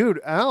 And, dude,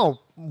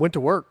 Al went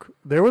to work.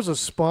 There was a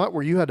spot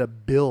where you had to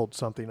build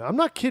something. I'm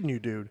not kidding you,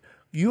 dude.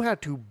 You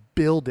had to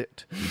build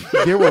it.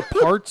 There were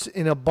parts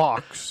in a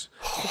box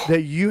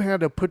that you had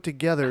to put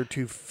together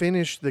to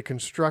finish the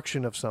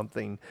construction of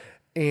something.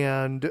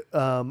 And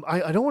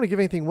I don't want to give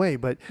anything away,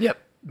 but... Yep.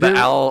 But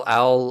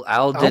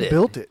Al did it.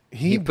 Built it.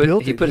 He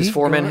built it. He put his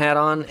foreman hat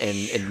on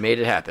and made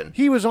it happen.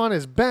 He was on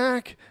his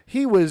back.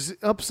 He was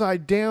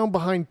upside down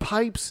behind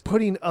pipes,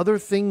 putting other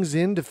things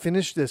in to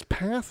finish this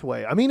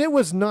pathway. I mean, it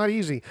was not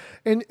easy.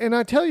 And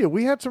I tell you,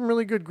 we had some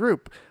really good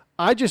group.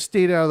 I just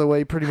stayed out of the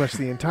way pretty much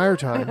the entire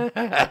time.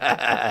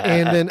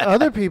 And then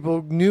other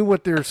people knew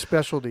what their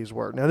specialties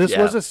were. Now, this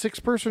was a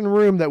 6-person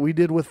room that we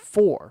did with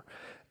 4.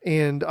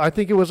 And I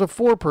think it was a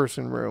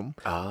 4-person room.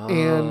 Oh.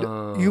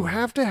 And you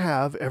have to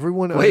have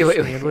everyone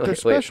understand what their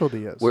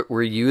specialty is.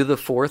 Were you the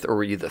 4th or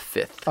were you the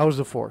 5th? I was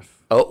the 4th.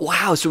 Oh,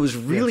 wow. So it was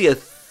really a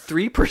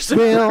 3-person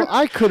room? Well,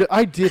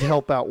 I did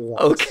help out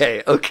once.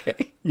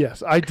 Okay.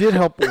 Yes, I did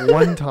help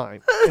one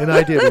time. And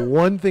I did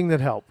one thing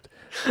that helped.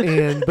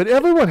 But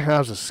everyone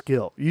has a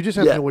skill. You just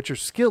have to know what your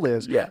skill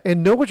is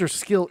and know what your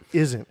skill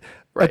isn't.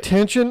 Right.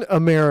 Attention,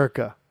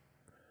 America.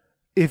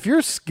 If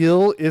your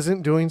skill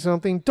isn't doing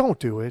something, don't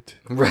do it.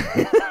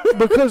 Right.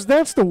 Because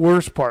that's the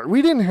worst part.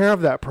 We didn't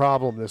have that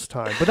problem this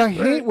time. But I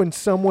hate when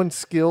someone's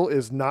skill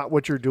is not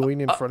what you're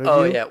doing in front of you.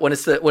 Oh, yeah. When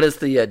it's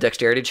the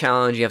dexterity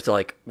challenge, you have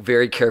to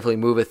very carefully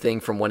move a thing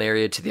from one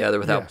area to the other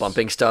without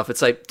bumping stuff.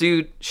 It's like,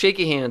 dude,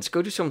 shaky hands.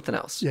 Go do something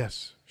else.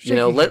 Yes.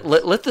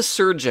 Let the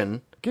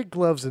surgeon... Get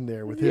gloves in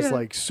there with his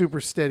super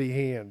steady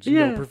hands.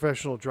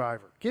 Professional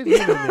driver. Get him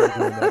in there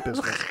doing that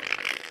business.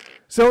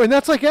 So, and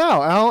that's like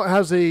Al. Al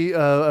has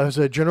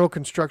a general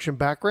construction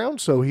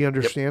background, so he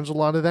understands a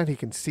lot of that. He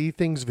can see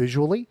things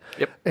visually.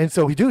 Yep. And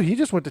so he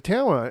just went to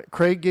town on it.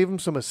 Craig gave him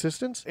some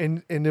assistance,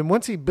 and then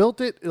once he built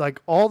it,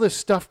 all this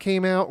stuff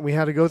came out, and we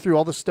had to go through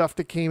all the stuff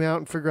that came out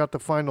and figure out the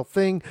final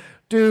thing.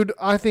 Dude,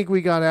 I think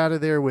we got out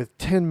of there with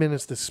 10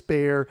 minutes to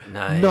spare.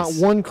 Nice. Not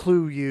one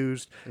clue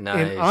used.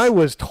 Nice. And I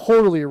was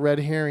totally a red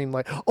herring,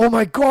 oh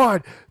my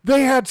God,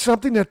 they had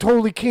something that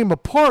totally came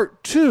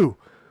apart too.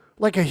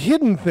 Like a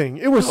hidden thing.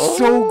 It was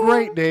so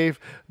great, Dave.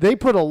 They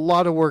put a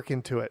lot of work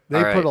into it.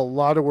 They put a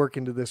lot of work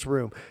into this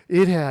room.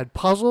 It had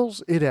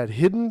puzzles. It had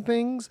hidden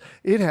things.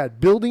 It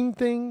had building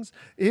things.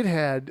 It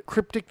had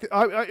cryptic.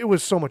 It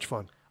was so much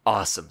fun.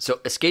 Awesome.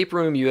 So Escape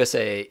Room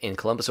USA in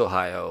Columbus,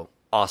 Ohio.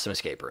 Awesome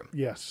escape room.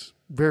 Yes.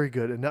 Very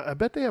good. And I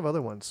bet they have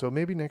other ones. So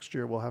maybe next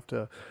year we'll have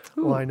to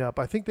line up.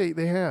 I think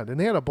they had. And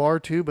they had a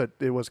bar too, but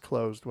it was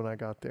closed when I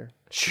got there.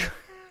 Sure.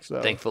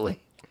 So,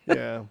 thankfully.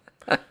 Yeah.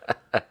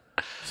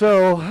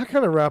 So I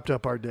kind of wrapped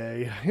up our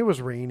day. It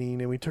was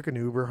raining, and we took an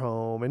Uber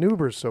home. And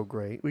Uber's so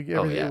great.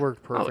 It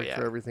worked perfect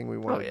for everything we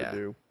wanted to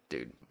do.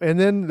 Dude. And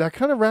then that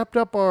kind of wrapped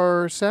up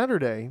our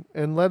Saturday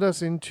and led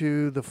us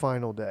into the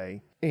final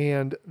day.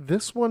 And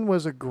this one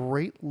was a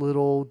great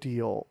little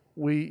deal.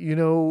 We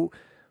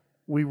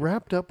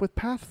wrapped up with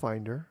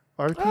Pathfinder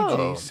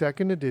RPG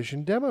Second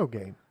Edition demo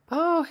game.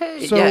 Oh,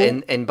 hey. So-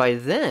 yeah, and by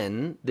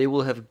then, they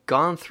will have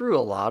gone through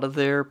a lot of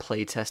their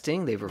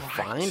playtesting. They've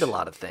refined a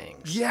lot of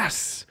things.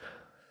 Yes.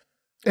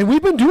 And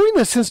we've been doing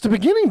this since the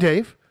beginning,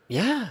 Dave.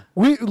 Yeah.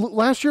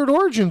 Last year at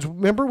Origins,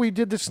 remember we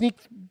did the sneak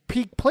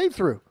peek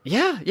playthrough.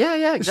 Yeah,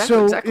 exactly.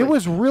 So exactly. it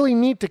was really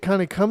neat to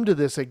kind of come to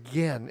this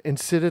again and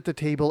sit at the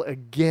table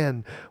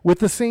again with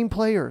the same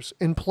players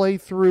and play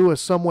through a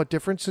somewhat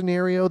different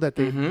scenario that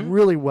they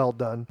really well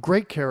done.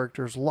 Great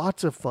characters,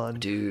 lots of fun.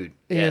 Dude,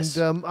 And yes.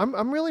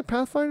 I'm really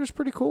Pathfinder's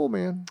pretty cool,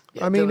 man.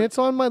 Yeah, I mean, it's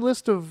on my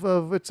list of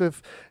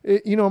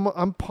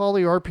I'm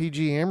poly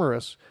RPG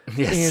amorous,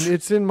 Yes. and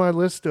it's in my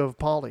list of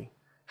poly.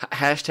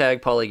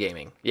 Hashtag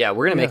polygaming. Yeah,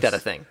 we're going to make that a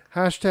thing.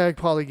 Hashtag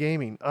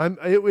polygaming.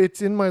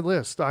 It's in my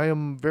list. I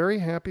am very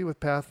happy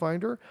with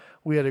Pathfinder.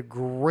 We had a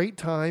great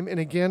time. And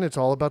again, it's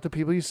all about the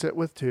people you sit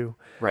with too.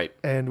 Right.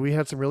 And we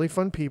had some really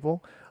fun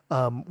people.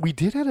 We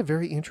did have a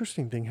very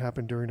interesting thing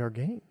happen during our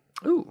game.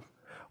 Ooh.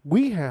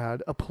 We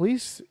had a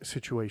police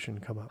situation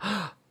come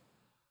up.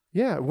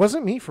 Yeah, it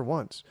wasn't me for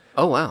once.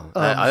 Oh, wow.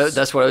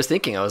 That's what I was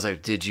thinking. I was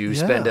like, did you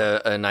spend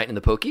a night in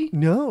the pokey?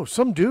 No,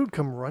 some dude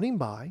come running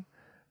by.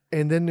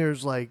 And then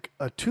there's like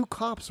two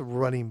cops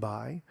running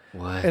by.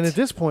 What? And at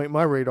this point,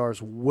 my radar's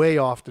way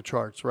off the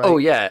charts, right? Oh,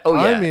 yeah.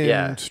 I'm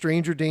in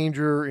stranger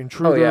danger,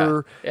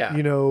 intruder, Yeah.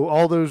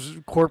 all those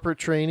corporate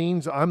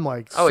trainings. I'm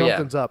like,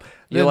 something's up.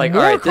 You're Then like,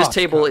 all more right, this cops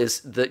table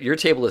come. your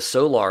table is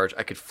so large,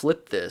 I could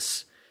flip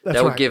this. That's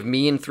that would right. give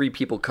me and 3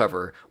 people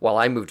cover while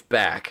I moved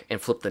back and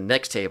flipped the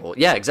next table.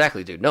 Yeah,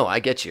 exactly, dude. No, I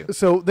get you.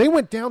 So they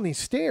went down these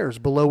stairs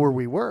below where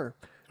we were.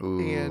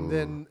 And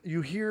then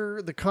you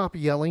hear the cop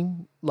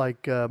yelling,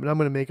 like, and I'm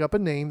going to make up a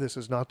name. This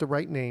is not the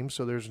right name,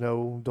 so there's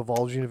no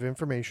divulging of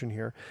information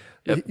here.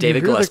 Yep,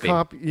 David you hear Gillespie. The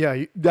cop,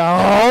 you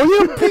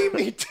beat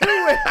me to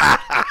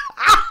it.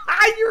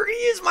 You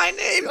used my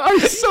name. I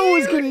so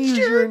was going to use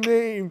your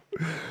name.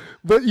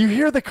 But you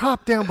hear the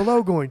cop down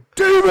below going,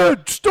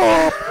 David,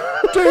 stop!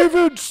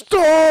 David,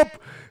 stop!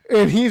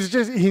 And he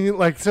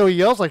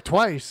yells like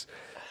twice.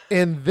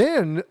 And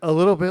then a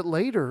little bit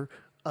later,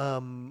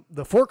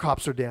 the 4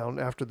 cops are down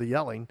after the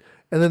yelling,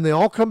 and then they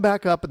all come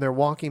back up and they're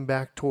walking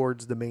back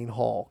towards the main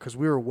hall because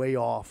we were way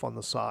off on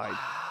the side.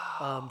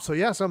 So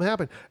yeah, something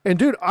happened. And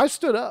dude, I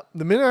stood up.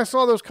 The minute I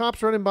saw those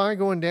cops running by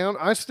going down,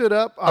 I stood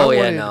up. I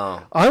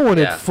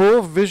wanted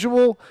full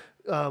visual.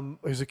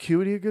 Is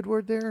acuity a good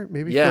word there?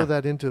 Maybe throw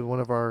that into one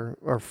of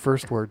our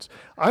first words.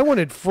 I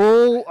wanted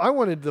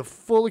the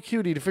full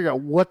acuity to figure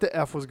out what the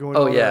F was going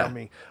on around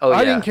me.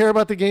 I didn't care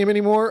about the game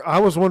anymore. I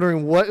was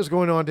wondering what is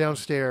going on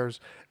downstairs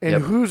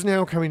and who's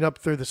now coming up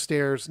through the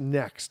stairs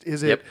next.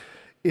 Is it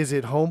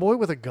homeboy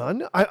with a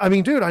gun? I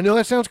mean, dude, I know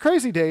that sounds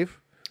crazy, Dave.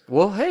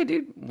 Well, hey,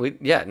 dude.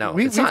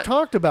 We've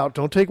talked about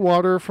don't take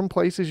water from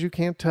places you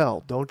can't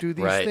tell. Don't do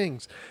these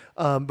things.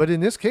 But in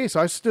this case,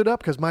 I stood up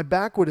because my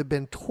back would have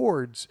been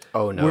towards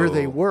where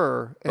they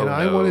were, and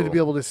I wanted to be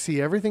able to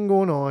see everything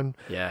going on.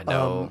 Yeah,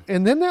 no.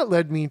 And then that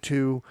led me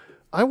to,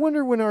 I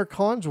wonder when our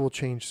cons will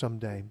change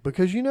someday.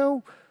 Because,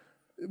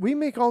 we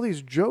make all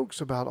these jokes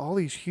about all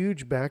these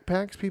huge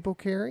backpacks people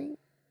carry.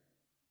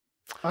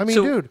 I mean,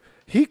 dude,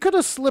 he could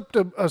have slipped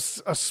a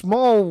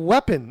small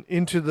weapon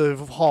into the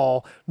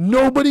hall.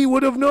 Nobody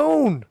would have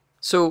known.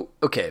 So,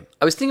 okay,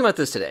 I was thinking about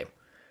this today.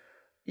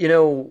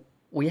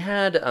 We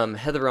had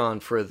Heather on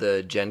for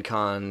the Gen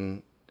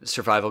Con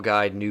Survival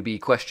Guide newbie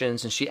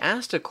questions, and she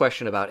asked a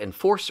question about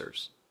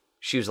enforcers.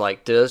 She was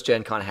like, does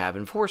Gen Con have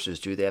enforcers?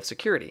 Do they have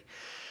security?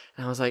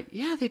 And I was like,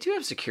 yeah, they do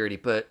have security,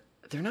 but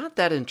they're not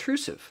that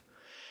intrusive.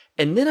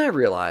 And then I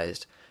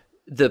realized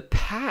the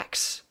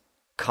PAX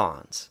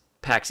cons,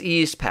 PAX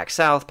East, PAX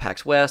South,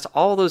 PAX West,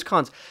 all those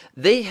cons,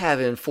 they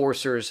have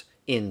enforcers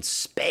in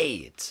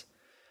spades.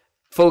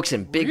 Folks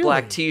in big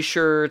black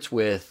t-shirts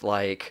with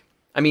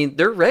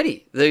they're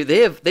ready.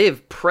 They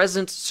have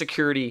present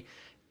security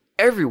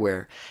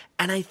everywhere.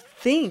 And I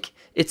think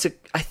it's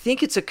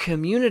a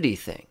community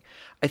thing.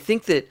 I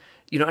think that,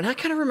 and I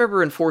kind of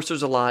remember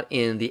enforcers a lot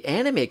in the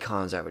anime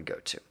cons I would go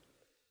to.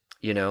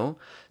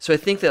 So I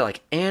think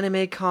that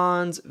anime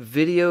cons,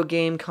 video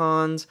game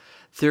cons,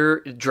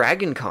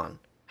 Dragon Con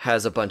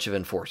has a bunch of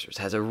enforcers,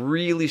 has a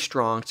really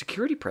strong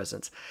security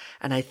presence.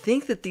 And I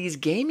think that these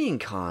gaming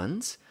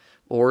cons,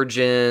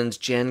 Origins,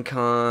 Gen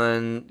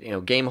Con,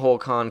 Gamehole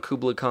Con,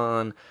 Kubla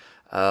Con,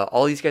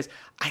 all these guys,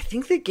 I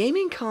think that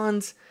gaming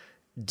cons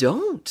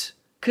don't.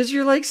 Because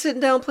you're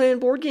sitting down playing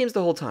board games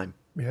the whole time.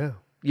 Yeah.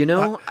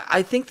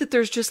 I think that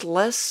there's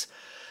less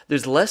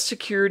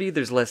security,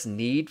 there's less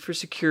need for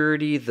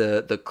security.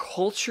 The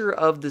culture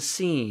of the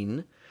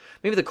scene,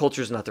 maybe the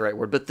culture is not the right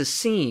word, but the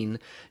scene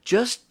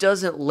just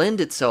doesn't lend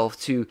itself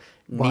to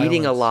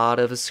needing a Violence. lot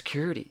of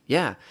security.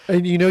 Yeah.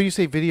 And you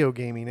say video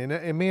gaming,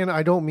 and man,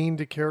 I don't mean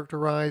to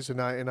characterize,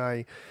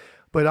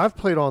 but I've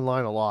played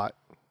online a lot,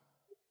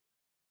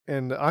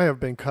 and I have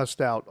been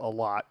cussed out a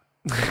lot.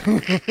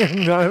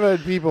 And I've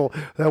had people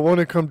that want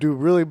to come do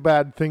really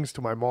bad things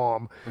to my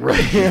mom, Right.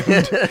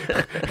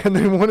 and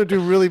they want to do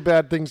really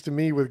bad things to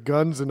me with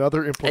guns and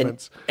other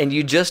implements. And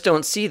you just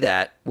don't see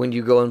that when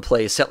you go and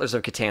play Settlers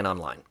of Catan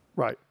online.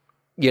 Right.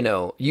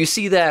 You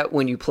see that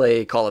when you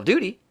play Call of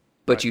Duty,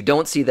 but you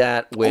don't see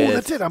that with... Oh,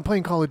 that's it. I'm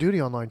playing Call of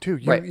Duty online too.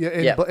 Right.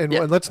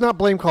 And let's not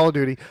blame Call of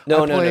Duty.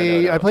 No,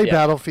 I play Yeah.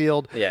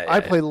 Battlefield. Yeah,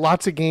 I play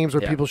lots of games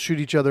where people shoot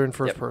each other in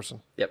first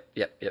person. Yep.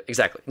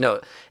 Exactly.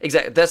 No,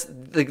 exactly. That's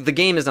the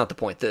game is not the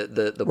point.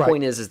 The Right.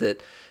 point is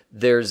that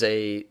there's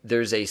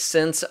a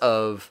sense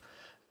of,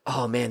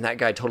 oh man, that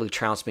guy totally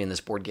trounced me in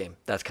this board game.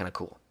 That's kind of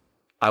cool.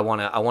 I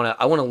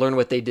wanna learn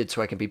what they did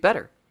so I can be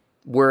better.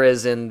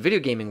 Whereas in video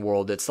gaming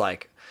world, it's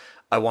like,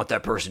 I want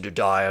that person to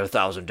die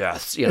 1,000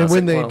 deaths. And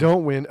when they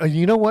don't win,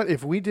 you know what?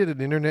 If we did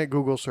an internet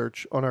Google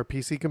search on our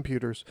PC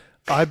computers,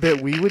 I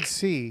bet we would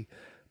see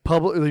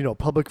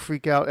public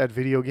freak out at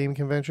video game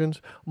conventions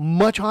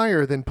much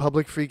higher than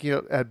public freak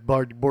out at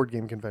board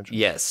game conventions.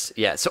 Yes,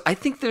 yeah. So I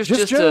think there's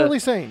Just generally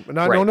saying, and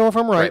I don't know if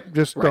I'm right.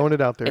 Just throwing it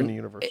out there in the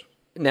universe.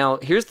 Now,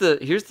 here's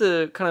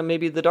the kind of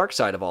maybe the dark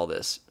side of all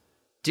this.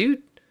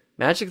 Dude,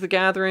 Magic the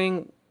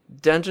Gathering,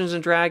 Dungeons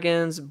and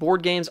Dragons,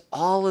 board games,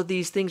 all of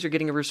these things are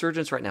getting a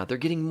resurgence right now. They're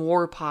getting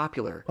more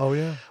popular. Oh,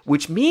 yeah.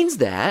 Which means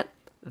that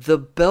the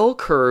bell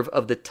curve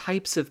of the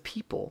types of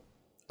people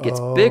gets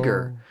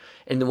bigger.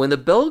 And when the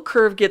bell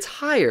curve gets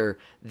higher,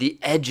 the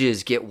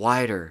edges get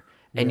wider.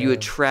 And you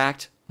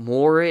attract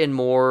more and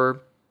more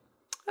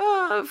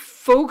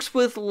folks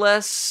with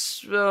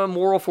less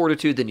moral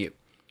fortitude than you,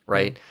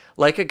 right?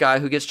 Like a guy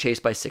who gets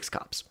chased by 6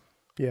 cops.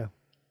 Yeah.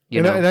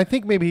 And I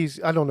think maybe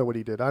I don't know what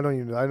he did. I don't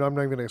even know. I'm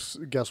not even going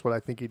to guess what I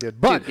think he did.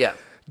 But Dude, yeah.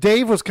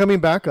 Dave was coming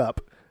back up,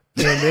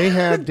 and they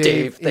had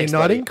Dave, thanks,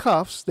 not buddy. in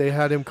cuffs. They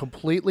had him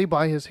completely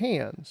by his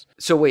hands.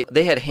 So wait,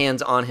 they had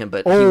hands on him,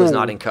 but he was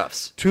not in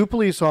cuffs. 2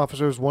 police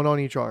officers, 1 on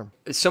each arm.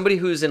 Somebody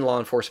who's in law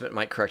enforcement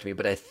might correct me,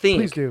 but I think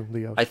Please do,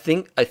 Leo. I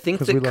think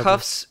 'Cause we that love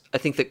cuffs. I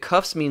think that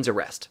cuffs means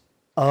arrest.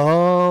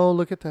 Oh,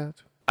 look at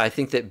that. I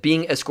think that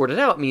being escorted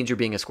out means you're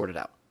being escorted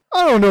out.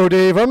 I don't know,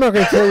 Dave. I'm not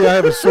going to tell you I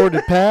have a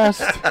sordid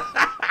past.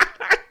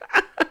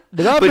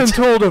 But I've been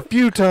told a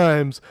few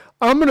times,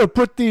 I'm going to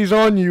put these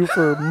on you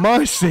for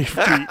my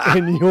safety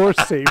and your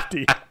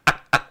safety.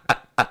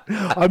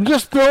 I'm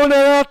just throwing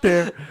that out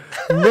there.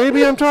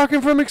 Maybe I'm talking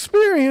from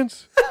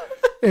experience.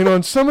 And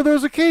on some of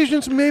those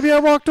occasions, maybe I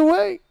walked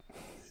away.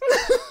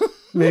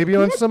 Maybe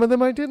on some of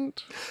them I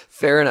didn't.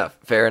 Fair enough.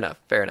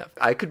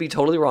 I could be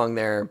totally wrong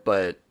there,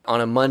 but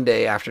on a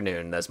Monday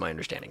afternoon, that's my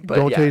understanding. But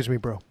Don't yeah. tase me,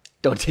 bro.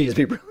 Don't tease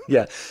me, bro.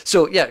 Yeah.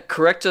 So, yeah,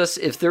 correct us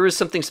if there is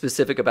something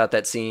specific about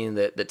that scene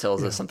that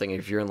tells us something,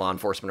 if you're in law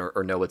enforcement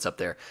or know what's up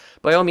there.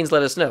 By all means,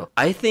 let us know.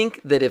 I think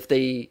that if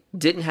they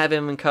didn't have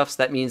him in cuffs,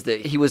 that means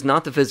that he was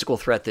not the physical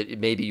threat that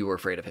maybe you were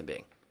afraid of him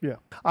being. Yeah.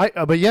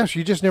 But yes,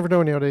 you just never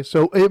know nowadays.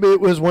 So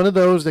it was one of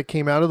those that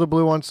came out of the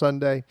blue on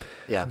Sunday.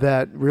 Yeah.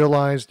 That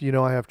realized,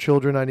 I have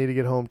children I need to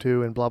get home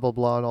to and blah, blah,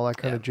 blah, and all that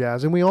kind of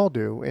jazz. And we all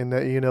do. And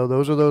that,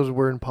 those are those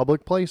we're in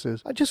public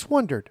places. I just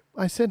wondered.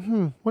 I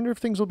said, wonder if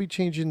things will be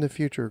changing in the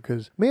future.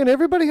 Because, man,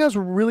 everybody has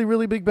really,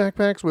 really big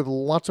backpacks with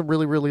lots of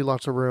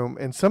lots of room.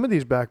 And some of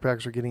these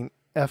backpacks are getting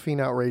effing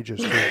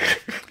outrageous,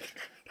 too.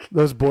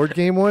 Those board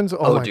game ones?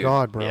 Oh my dude.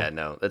 God, bro. Yeah,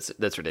 no,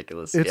 that's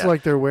ridiculous. It's yeah.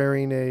 like they're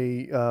wearing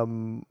a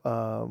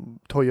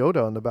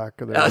Toyota on the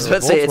back of their I was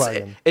about to say,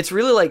 Volkswagen. it's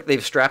really like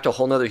they've strapped a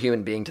whole nother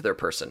human being to their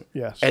person.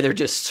 Yes. And they're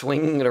just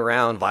swinging it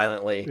around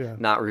violently,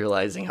 not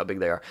realizing how big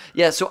they are.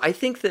 Yeah, so I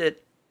think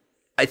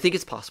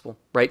it's possible,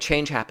 right?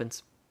 Change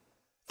happens.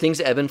 Things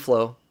ebb and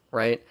flow,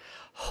 right?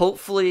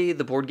 Hopefully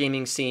the board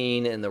gaming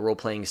scene and the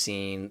role-playing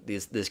scene,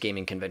 this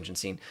gaming convention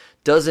scene,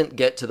 doesn't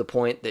get to the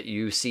point that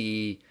you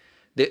see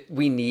that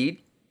we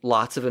need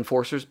lots of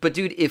enforcers. But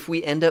dude, if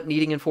we end up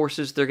needing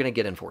enforcers, they're going to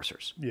get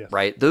enforcers,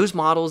 right? Those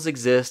models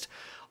exist.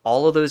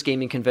 All of those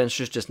gaming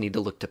conventions just need to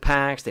look to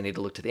PAX. They need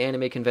to look to the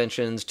anime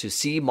conventions to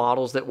see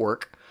models that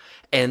work,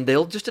 and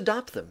they'll just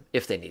adopt them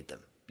if they need them.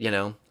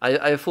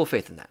 I have full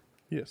faith in that.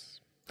 Yes.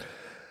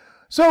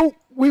 So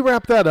we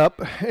wrapped that up,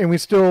 and we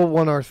still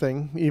won our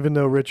thing, even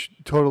though Rich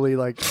totally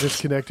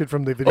disconnected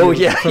from the video. Oh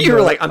yeah, you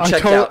were like, I'm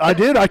checked out. I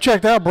did. I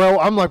checked out, bro.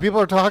 I'm like, people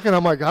are talking.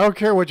 I'm like, I don't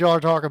care what y'all are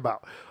talking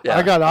about. Yeah.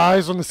 I got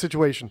eyes on the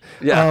situation.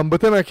 Yeah.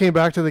 But then I came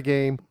back to the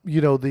game.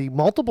 The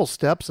multiple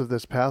steps of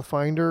this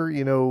Pathfinder,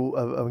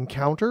 of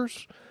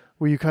encounters,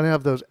 where you kind of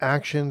have those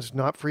actions,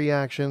 not free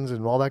actions,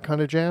 and all that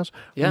kind of jazz.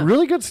 Yeah.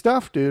 Really good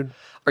stuff, dude.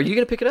 Are you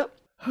gonna pick it up?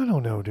 I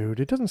don't know, dude.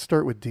 It doesn't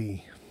start with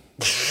D.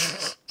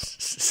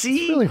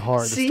 See, It's really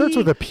hard. It starts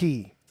with a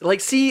P.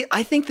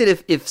 I think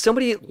that if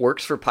somebody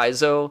works for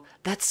Paizo,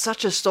 that's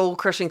such a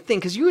soul-crushing thing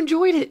because you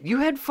enjoyed it. You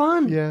had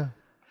fun. Yeah.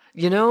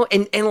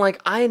 And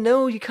I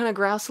know you kind of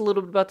grouse a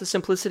little bit about the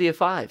simplicity of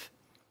 5,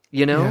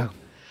 Yeah.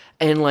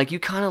 and you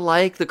kind of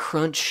like the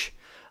crunch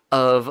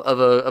of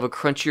a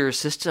crunchier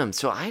system.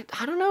 So I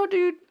don't know,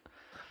 dude.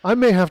 I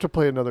may have to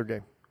play another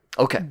game.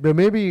 Okay. But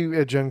maybe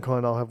at Gen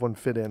Con I'll have one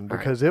fit in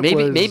because it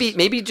maybe, was...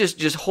 Maybe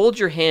just hold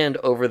your hand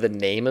over the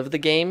name of the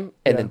game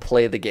and then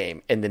play the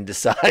game and then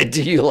decide,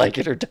 do you like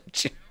it or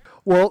don't you?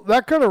 Well,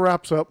 that kind of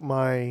wraps up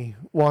my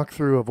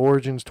walkthrough of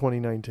Origins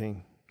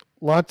 2019.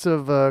 Lots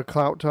of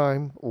clout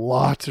time,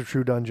 lots of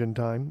True Dungeon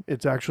time.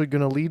 It's actually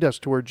going to lead us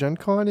to where Gen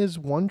Con is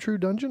one True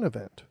Dungeon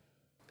event.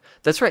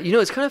 That's right. You know,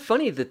 it's kind of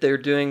funny that they're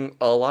doing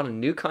a lot of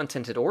new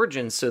content at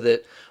Origins so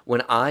that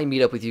when I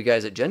meet up with you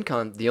guys at Gen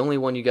Con, the only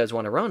one you guys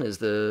want to run is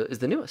the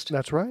newest.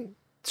 That's right.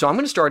 So I'm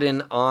going to start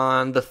in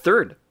on the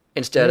third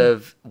instead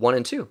of 1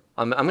 and 2.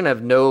 I'm going to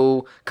have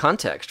no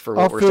context for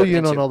what we're starting into.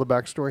 I'll fill you in on all the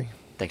backstory.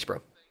 Thanks,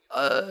 bro.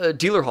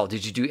 Dealer Hall.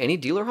 Did you do any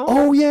Dealer Hall?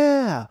 Oh,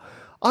 yeah.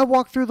 I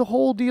walked through the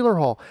whole Dealer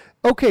Hall.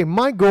 Okay,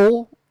 my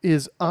goal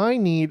is I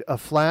need a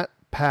flat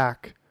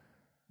pack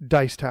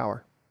dice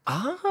tower.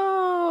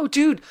 Oh,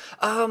 dude.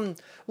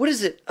 What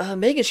is it?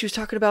 Megan, she was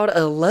talking about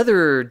a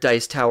leather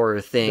dice tower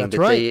thing That's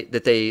right.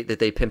 that they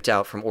pimped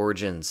out from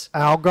Origins.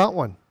 Al got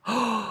one.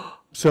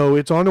 So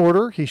it's on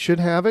order. He should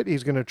have it.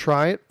 He's going to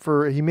try it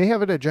he may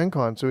have it at Gen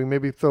Con, so he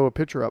maybe throw a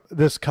picture up.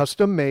 This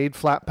custom made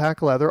flat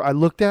pack leather. I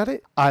looked at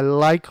it. I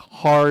like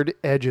hard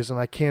edges, and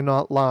I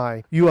cannot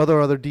lie. You other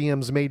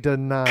DMs may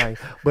deny,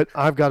 but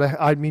I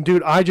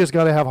just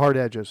got to have hard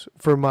edges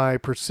for my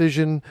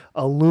precision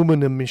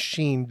aluminum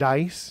machine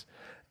dice.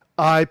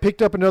 I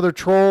picked up another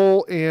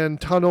Troll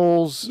and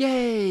Tunnels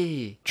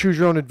Yay! Choose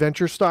Your Own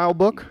Adventure style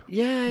book.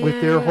 Yeah,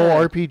 with their whole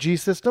RPG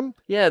system.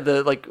 Yeah,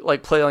 the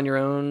like play on your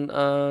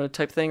own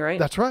type thing, right?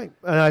 That's right.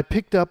 And I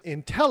picked up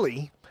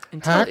Intelli.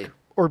 Hack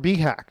or Be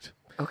Hacked.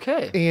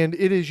 Okay. And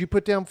it is, you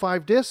put down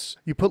 5 discs,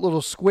 you put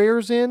little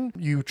squares in,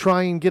 you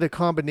try and get a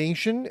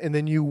combination, and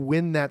then you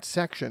win that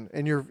section.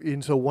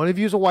 And so one of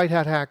you is a white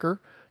hat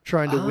hacker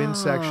trying to win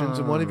sections,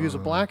 and one of you is a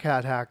black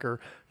hat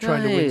hacker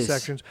trying to win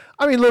sections.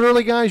 I mean,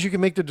 literally, guys, you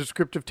can make the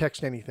descriptive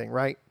text anything,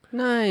 right?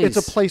 Nice.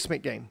 It's a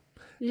placement game.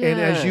 Yeah.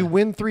 And as you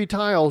win 3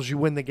 tiles, you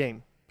win the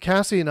game.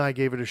 Cassie and I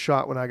gave it a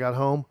shot when I got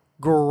home.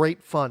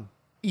 Great fun.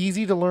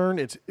 Easy to learn.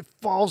 It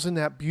falls in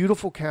that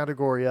beautiful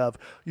category of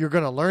you're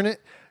going to learn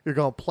it, you're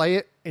going to play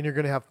it, and you're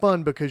going to have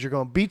fun because you're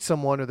going to beat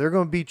someone or they're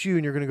going to beat you,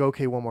 and you're going to go,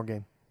 okay, one more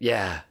game.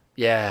 Yeah.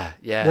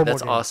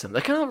 That's awesome.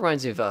 That kind of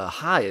reminds me of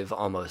Hive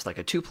almost, like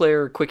a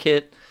 2-player quick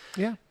hit.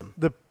 Yeah.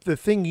 The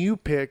thing you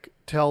pick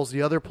tells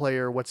the other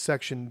player what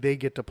section they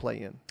get to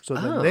play in. So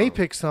then they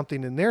pick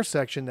something in their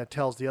section that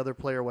tells the other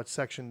player what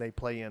section they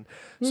play in.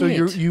 So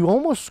you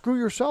almost screw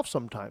yourself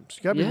sometimes.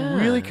 You got to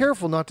be really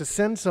careful not to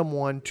send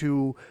someone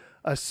to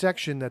a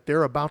section that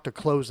they're about to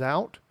close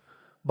out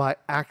by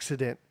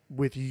accident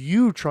with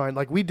you trying.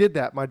 Like we did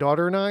that. My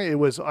daughter and I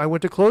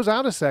went to close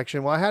out a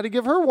section. Well, I had to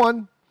give her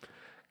one.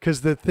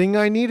 Because the thing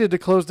I needed to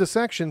close the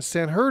section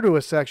sent her to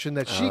a section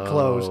that she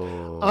closed.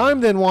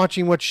 I'm then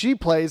watching what she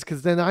plays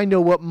because then I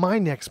know what my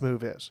next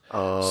move is.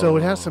 So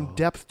it has some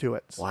depth to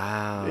it.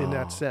 Wow. In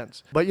that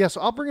sense. But yes,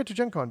 I'll bring it to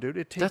Gen Con, dude.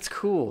 It takes That's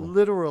cool.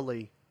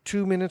 Literally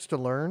 2 minutes to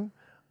learn.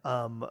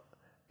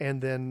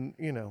 And then,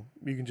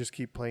 you can just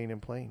keep playing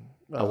and playing.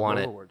 I want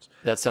it.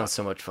 That sounds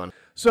so much fun.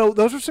 So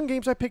those are some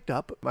games I picked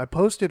up. I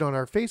posted on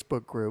our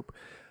Facebook group.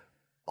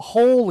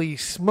 Holy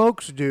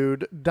smokes,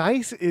 dude.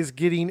 Dice is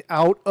getting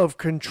out of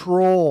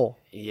control.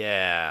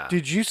 Yeah.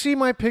 Did you see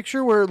my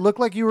picture where it looked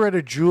like you were at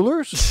a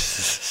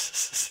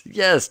jeweler's?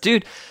 Yes,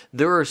 dude.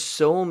 There are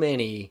so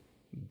many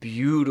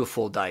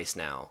beautiful dice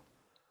now.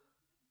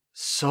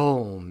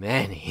 So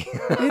many.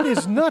 It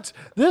is nuts.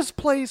 This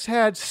place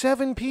had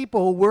 7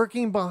 people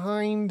working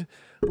behind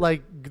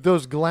like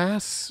those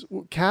glass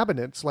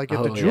cabinets like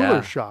at the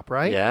jeweler's shop,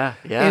 right?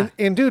 Yeah.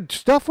 And dude,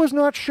 stuff was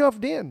not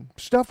shoved in.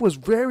 Stuff was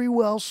very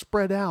well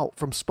spread out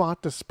from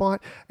spot to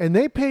spot, and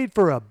they paid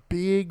for a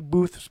big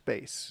booth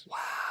space. Wow.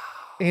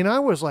 And I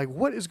was like,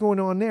 what is going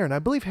on there? And I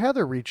believe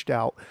Heather reached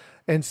out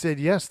and said,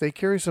 yes, they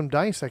carry some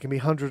dice that can be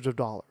hundreds of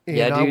dollars.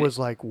 And I was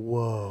like,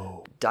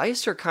 whoa.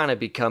 Dice are kind of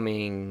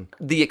becoming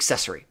the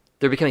accessory.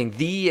 They're becoming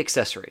the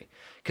accessory.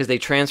 Because they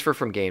transfer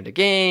from game to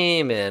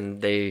game,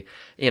 and they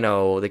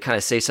kind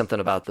of say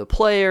something about the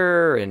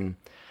player, and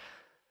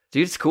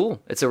dude, it's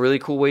cool. It's a really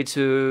cool way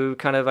to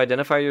kind of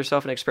identify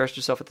yourself and express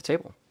yourself at the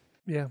table.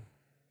 Yeah,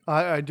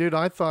 I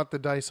thought the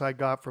dice I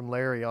got from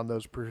Larry on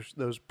those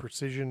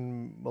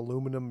precision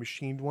aluminum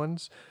machined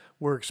ones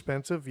were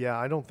expensive. Yeah,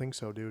 I don't think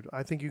so, dude.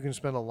 I think you can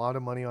spend a lot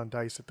of money on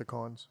dice at the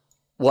cons.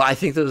 Well, I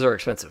think those are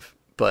expensive,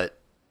 but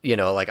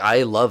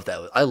I love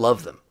those. I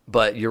love them.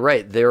 But you're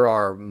right. There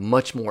are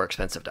much more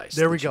expensive dice.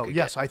 There we go.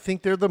 Yes, I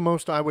think they're the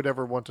most I would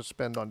ever want to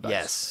spend on dice.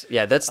 Yes.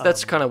 Yeah,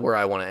 that's kind of where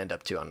I want to end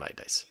up to on my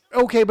dice.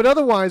 Okay, but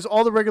otherwise,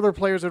 all the regular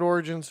players at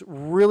Origins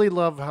really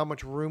love how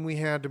much room we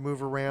had to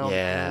move around.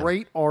 Yeah.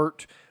 Great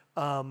art.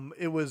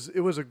 It was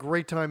a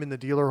great time in the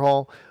dealer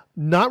hall.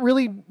 Not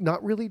really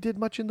did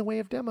much in the way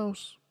of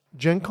demos.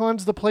 Gen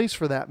Con's the place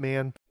for that,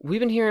 man.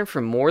 We've been hearing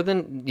from more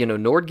than,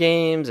 Nord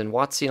Games and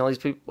WotC and all these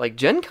people. Like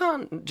Gen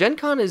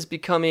Con is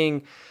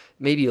becoming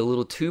maybe a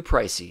little too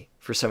pricey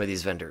for some of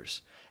these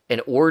vendors.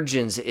 And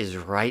Origins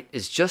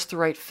is just the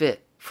right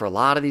fit for a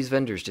lot of these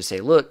vendors to say,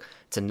 look,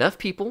 it's enough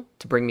people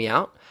to bring me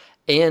out,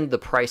 and the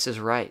price is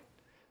right.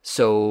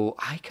 So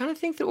I kind of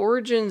think that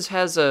Origins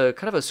has a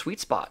kind of a sweet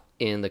spot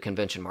in the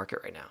convention market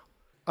right now.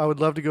 I would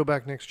love to go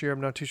back next year.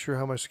 I'm not too sure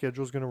how my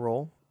schedule is going to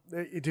roll.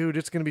 Dude,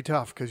 it's going to be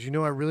tough because,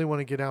 I really want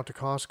to get out to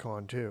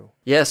CostCon too.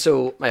 Yeah,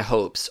 so my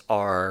hopes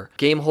are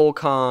Gamehole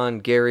Con,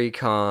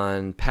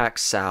 GaryCon,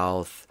 PAX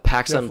South,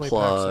 PAX Definitely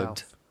Unplugged.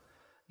 PAX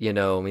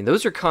South.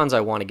 Those are cons I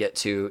want to get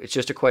to. It's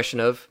just a question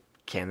of,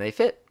 can they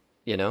fit?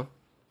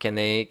 Can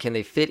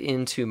they fit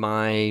into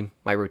my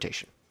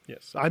rotation?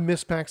 Yes, I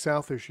missed PAX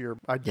South this year.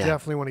 I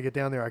definitely want to get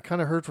down there. I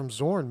kind of heard from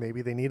Zorn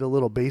maybe they need a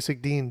little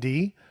basic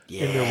D&D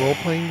in their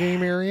role-playing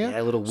game area.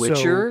 Yeah, a little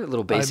Witcher, a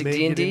little basic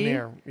D&D. Get in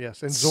there.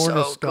 Yes, and Zorn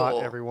has got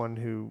cool. everyone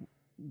who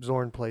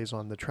Zorn plays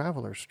on the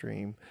Traveler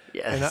stream.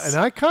 Yes.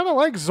 And I kind of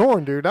like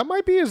Zorn, dude. That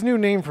might be his new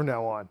name from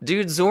now on.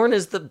 Dude, Zorn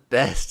is the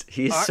best.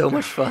 He's so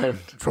much fun.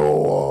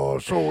 So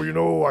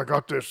I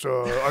got this,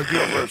 I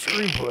get a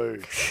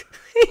screenplay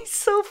He's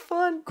so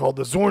fun. called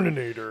The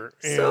Zorninator,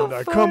 and So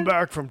I fun. come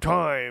back from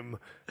time,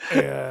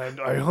 and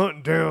I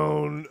hunt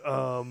down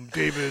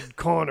David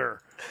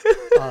Connor.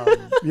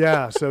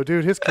 So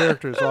dude, his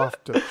character is off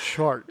the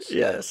charts.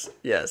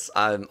 Yes.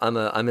 I'm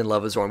in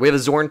love with Zorn. We have a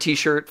Zorn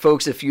T-shirt,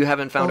 folks. If you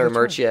haven't found our that's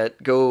merch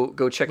yet, go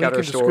check Link out our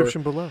in store.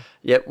 description below.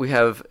 Yep, we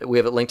have it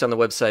linked on the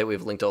website. We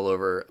have it linked all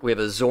over. We have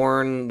a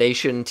Zorn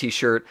Nation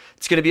T-shirt.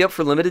 It's going to be up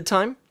for limited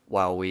time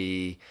while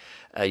we,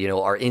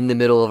 are in the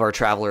middle of our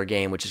Traveler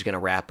game, which is going to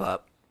wrap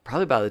up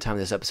probably by the time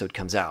this episode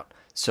comes out.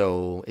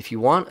 So if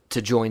you want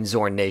to join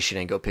Zorn Nation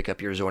and go pick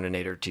up your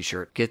Zorninator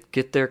T-shirt,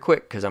 get there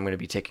quick because I'm going to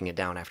be taking it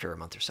down after a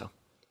month or so.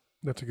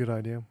 That's a good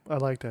idea. I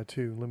like that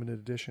too. Limited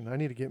edition. I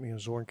need to get me a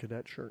Zorn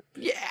Cadet shirt.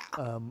 Yeah.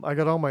 I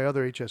got all my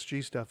other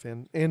HSG stuff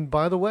in. And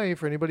by the way,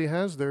 for anybody who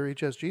has their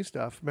HSG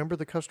stuff, remember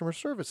the customer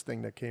service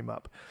thing that came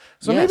up.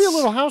 So maybe a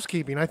little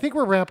housekeeping. I think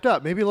we're wrapped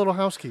up. Maybe a little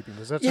housekeeping.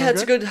 Does that sound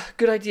good? Yeah, it's a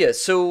good idea.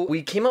 So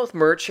we came out with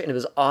merch and it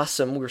was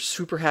awesome. We were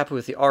super happy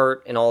with the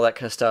art and all that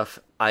kind of stuff.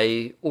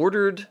 I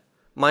ordered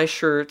my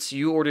shirts,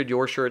 you ordered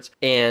your shirts,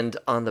 and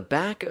on the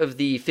back of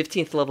the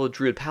 15th level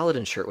Druid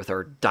Paladin shirt with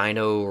our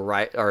dinosaur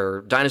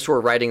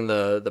riding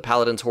the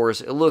Paladin's horse,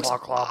 it looks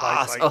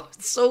awesome. Oh,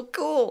 it's so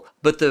cool.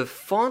 But the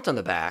font on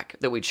the back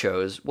that we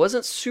chose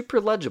wasn't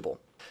super legible.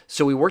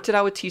 So we worked it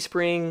out with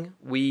Teespring.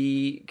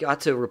 We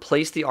got to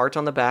replace the art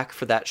on the back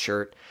for that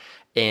shirt.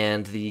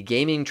 And the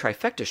Gaming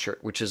Trifecta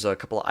shirt, which is a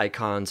couple of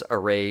icons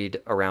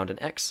arrayed around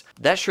an X.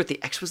 That shirt, the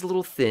X was a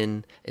little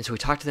thin, and so we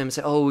talked to them and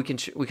said,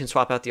 we can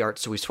swap out the art.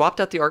 So we swapped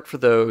out the art for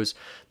those.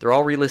 They're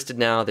all relisted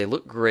now. They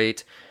look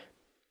great.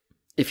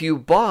 If you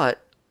bought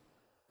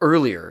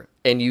earlier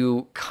and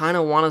you kind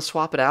of want to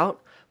swap it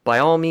out, by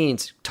all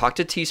means, talk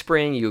to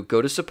Teespring. You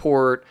go to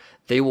support.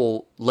 They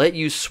will let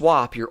you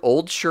swap your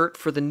old shirt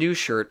for the new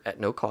shirt at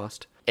no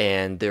cost.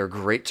 And they're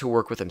great to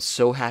work with. I'm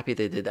so happy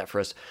they did that for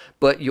us.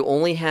 But you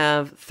only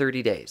have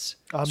 30 days.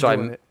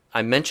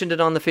 I mentioned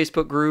it on the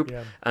Facebook group.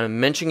 Yeah. And I'm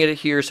mentioning it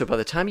here. So by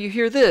the time you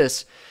hear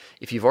this,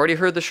 if you've already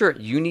heard the shirt,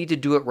 you need to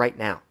do it right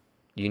now.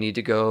 You need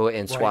to go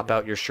and swap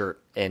out your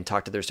shirt and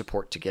talk to their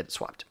support to get it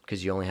swapped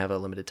because you only have a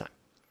limited time.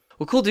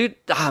 Well, cool, dude.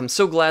 I'm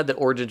so glad that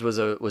Origins was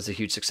a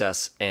huge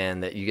success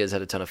and that you guys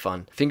had a ton of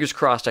fun. Fingers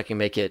crossed I can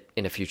make it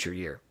in a future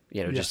year,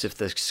 just if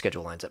the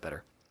schedule lines up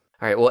better.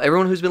 All right, well,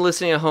 everyone who's been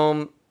listening at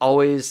home,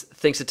 always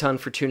thanks a ton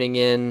for tuning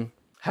in.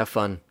 Have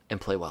fun and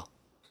play well.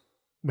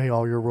 May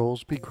all your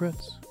rolls be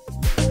crits.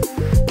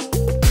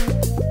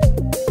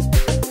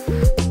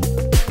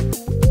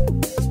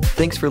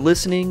 Thanks for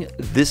listening.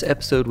 This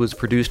episode was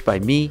produced by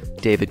me,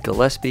 David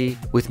Gillespie,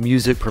 with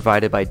music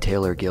provided by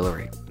Taylor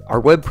Guillory.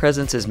 Our web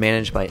presence is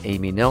managed by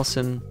Amy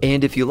Nelson.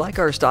 And if you like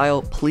our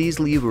style,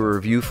 please leave a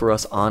review for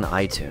us on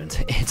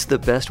iTunes. It's the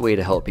best way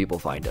to help people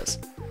find us.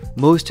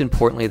 Most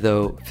importantly,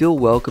 though, feel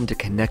welcome to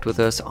connect with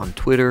us on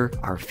Twitter,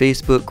 our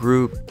Facebook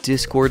group,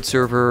 Discord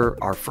server,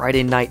 our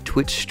Friday night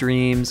Twitch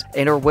streams,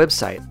 and our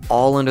website,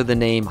 all under the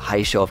name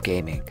High Shelf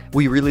Gaming.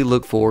 We really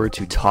look forward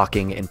to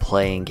talking and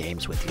playing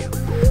games with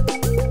you.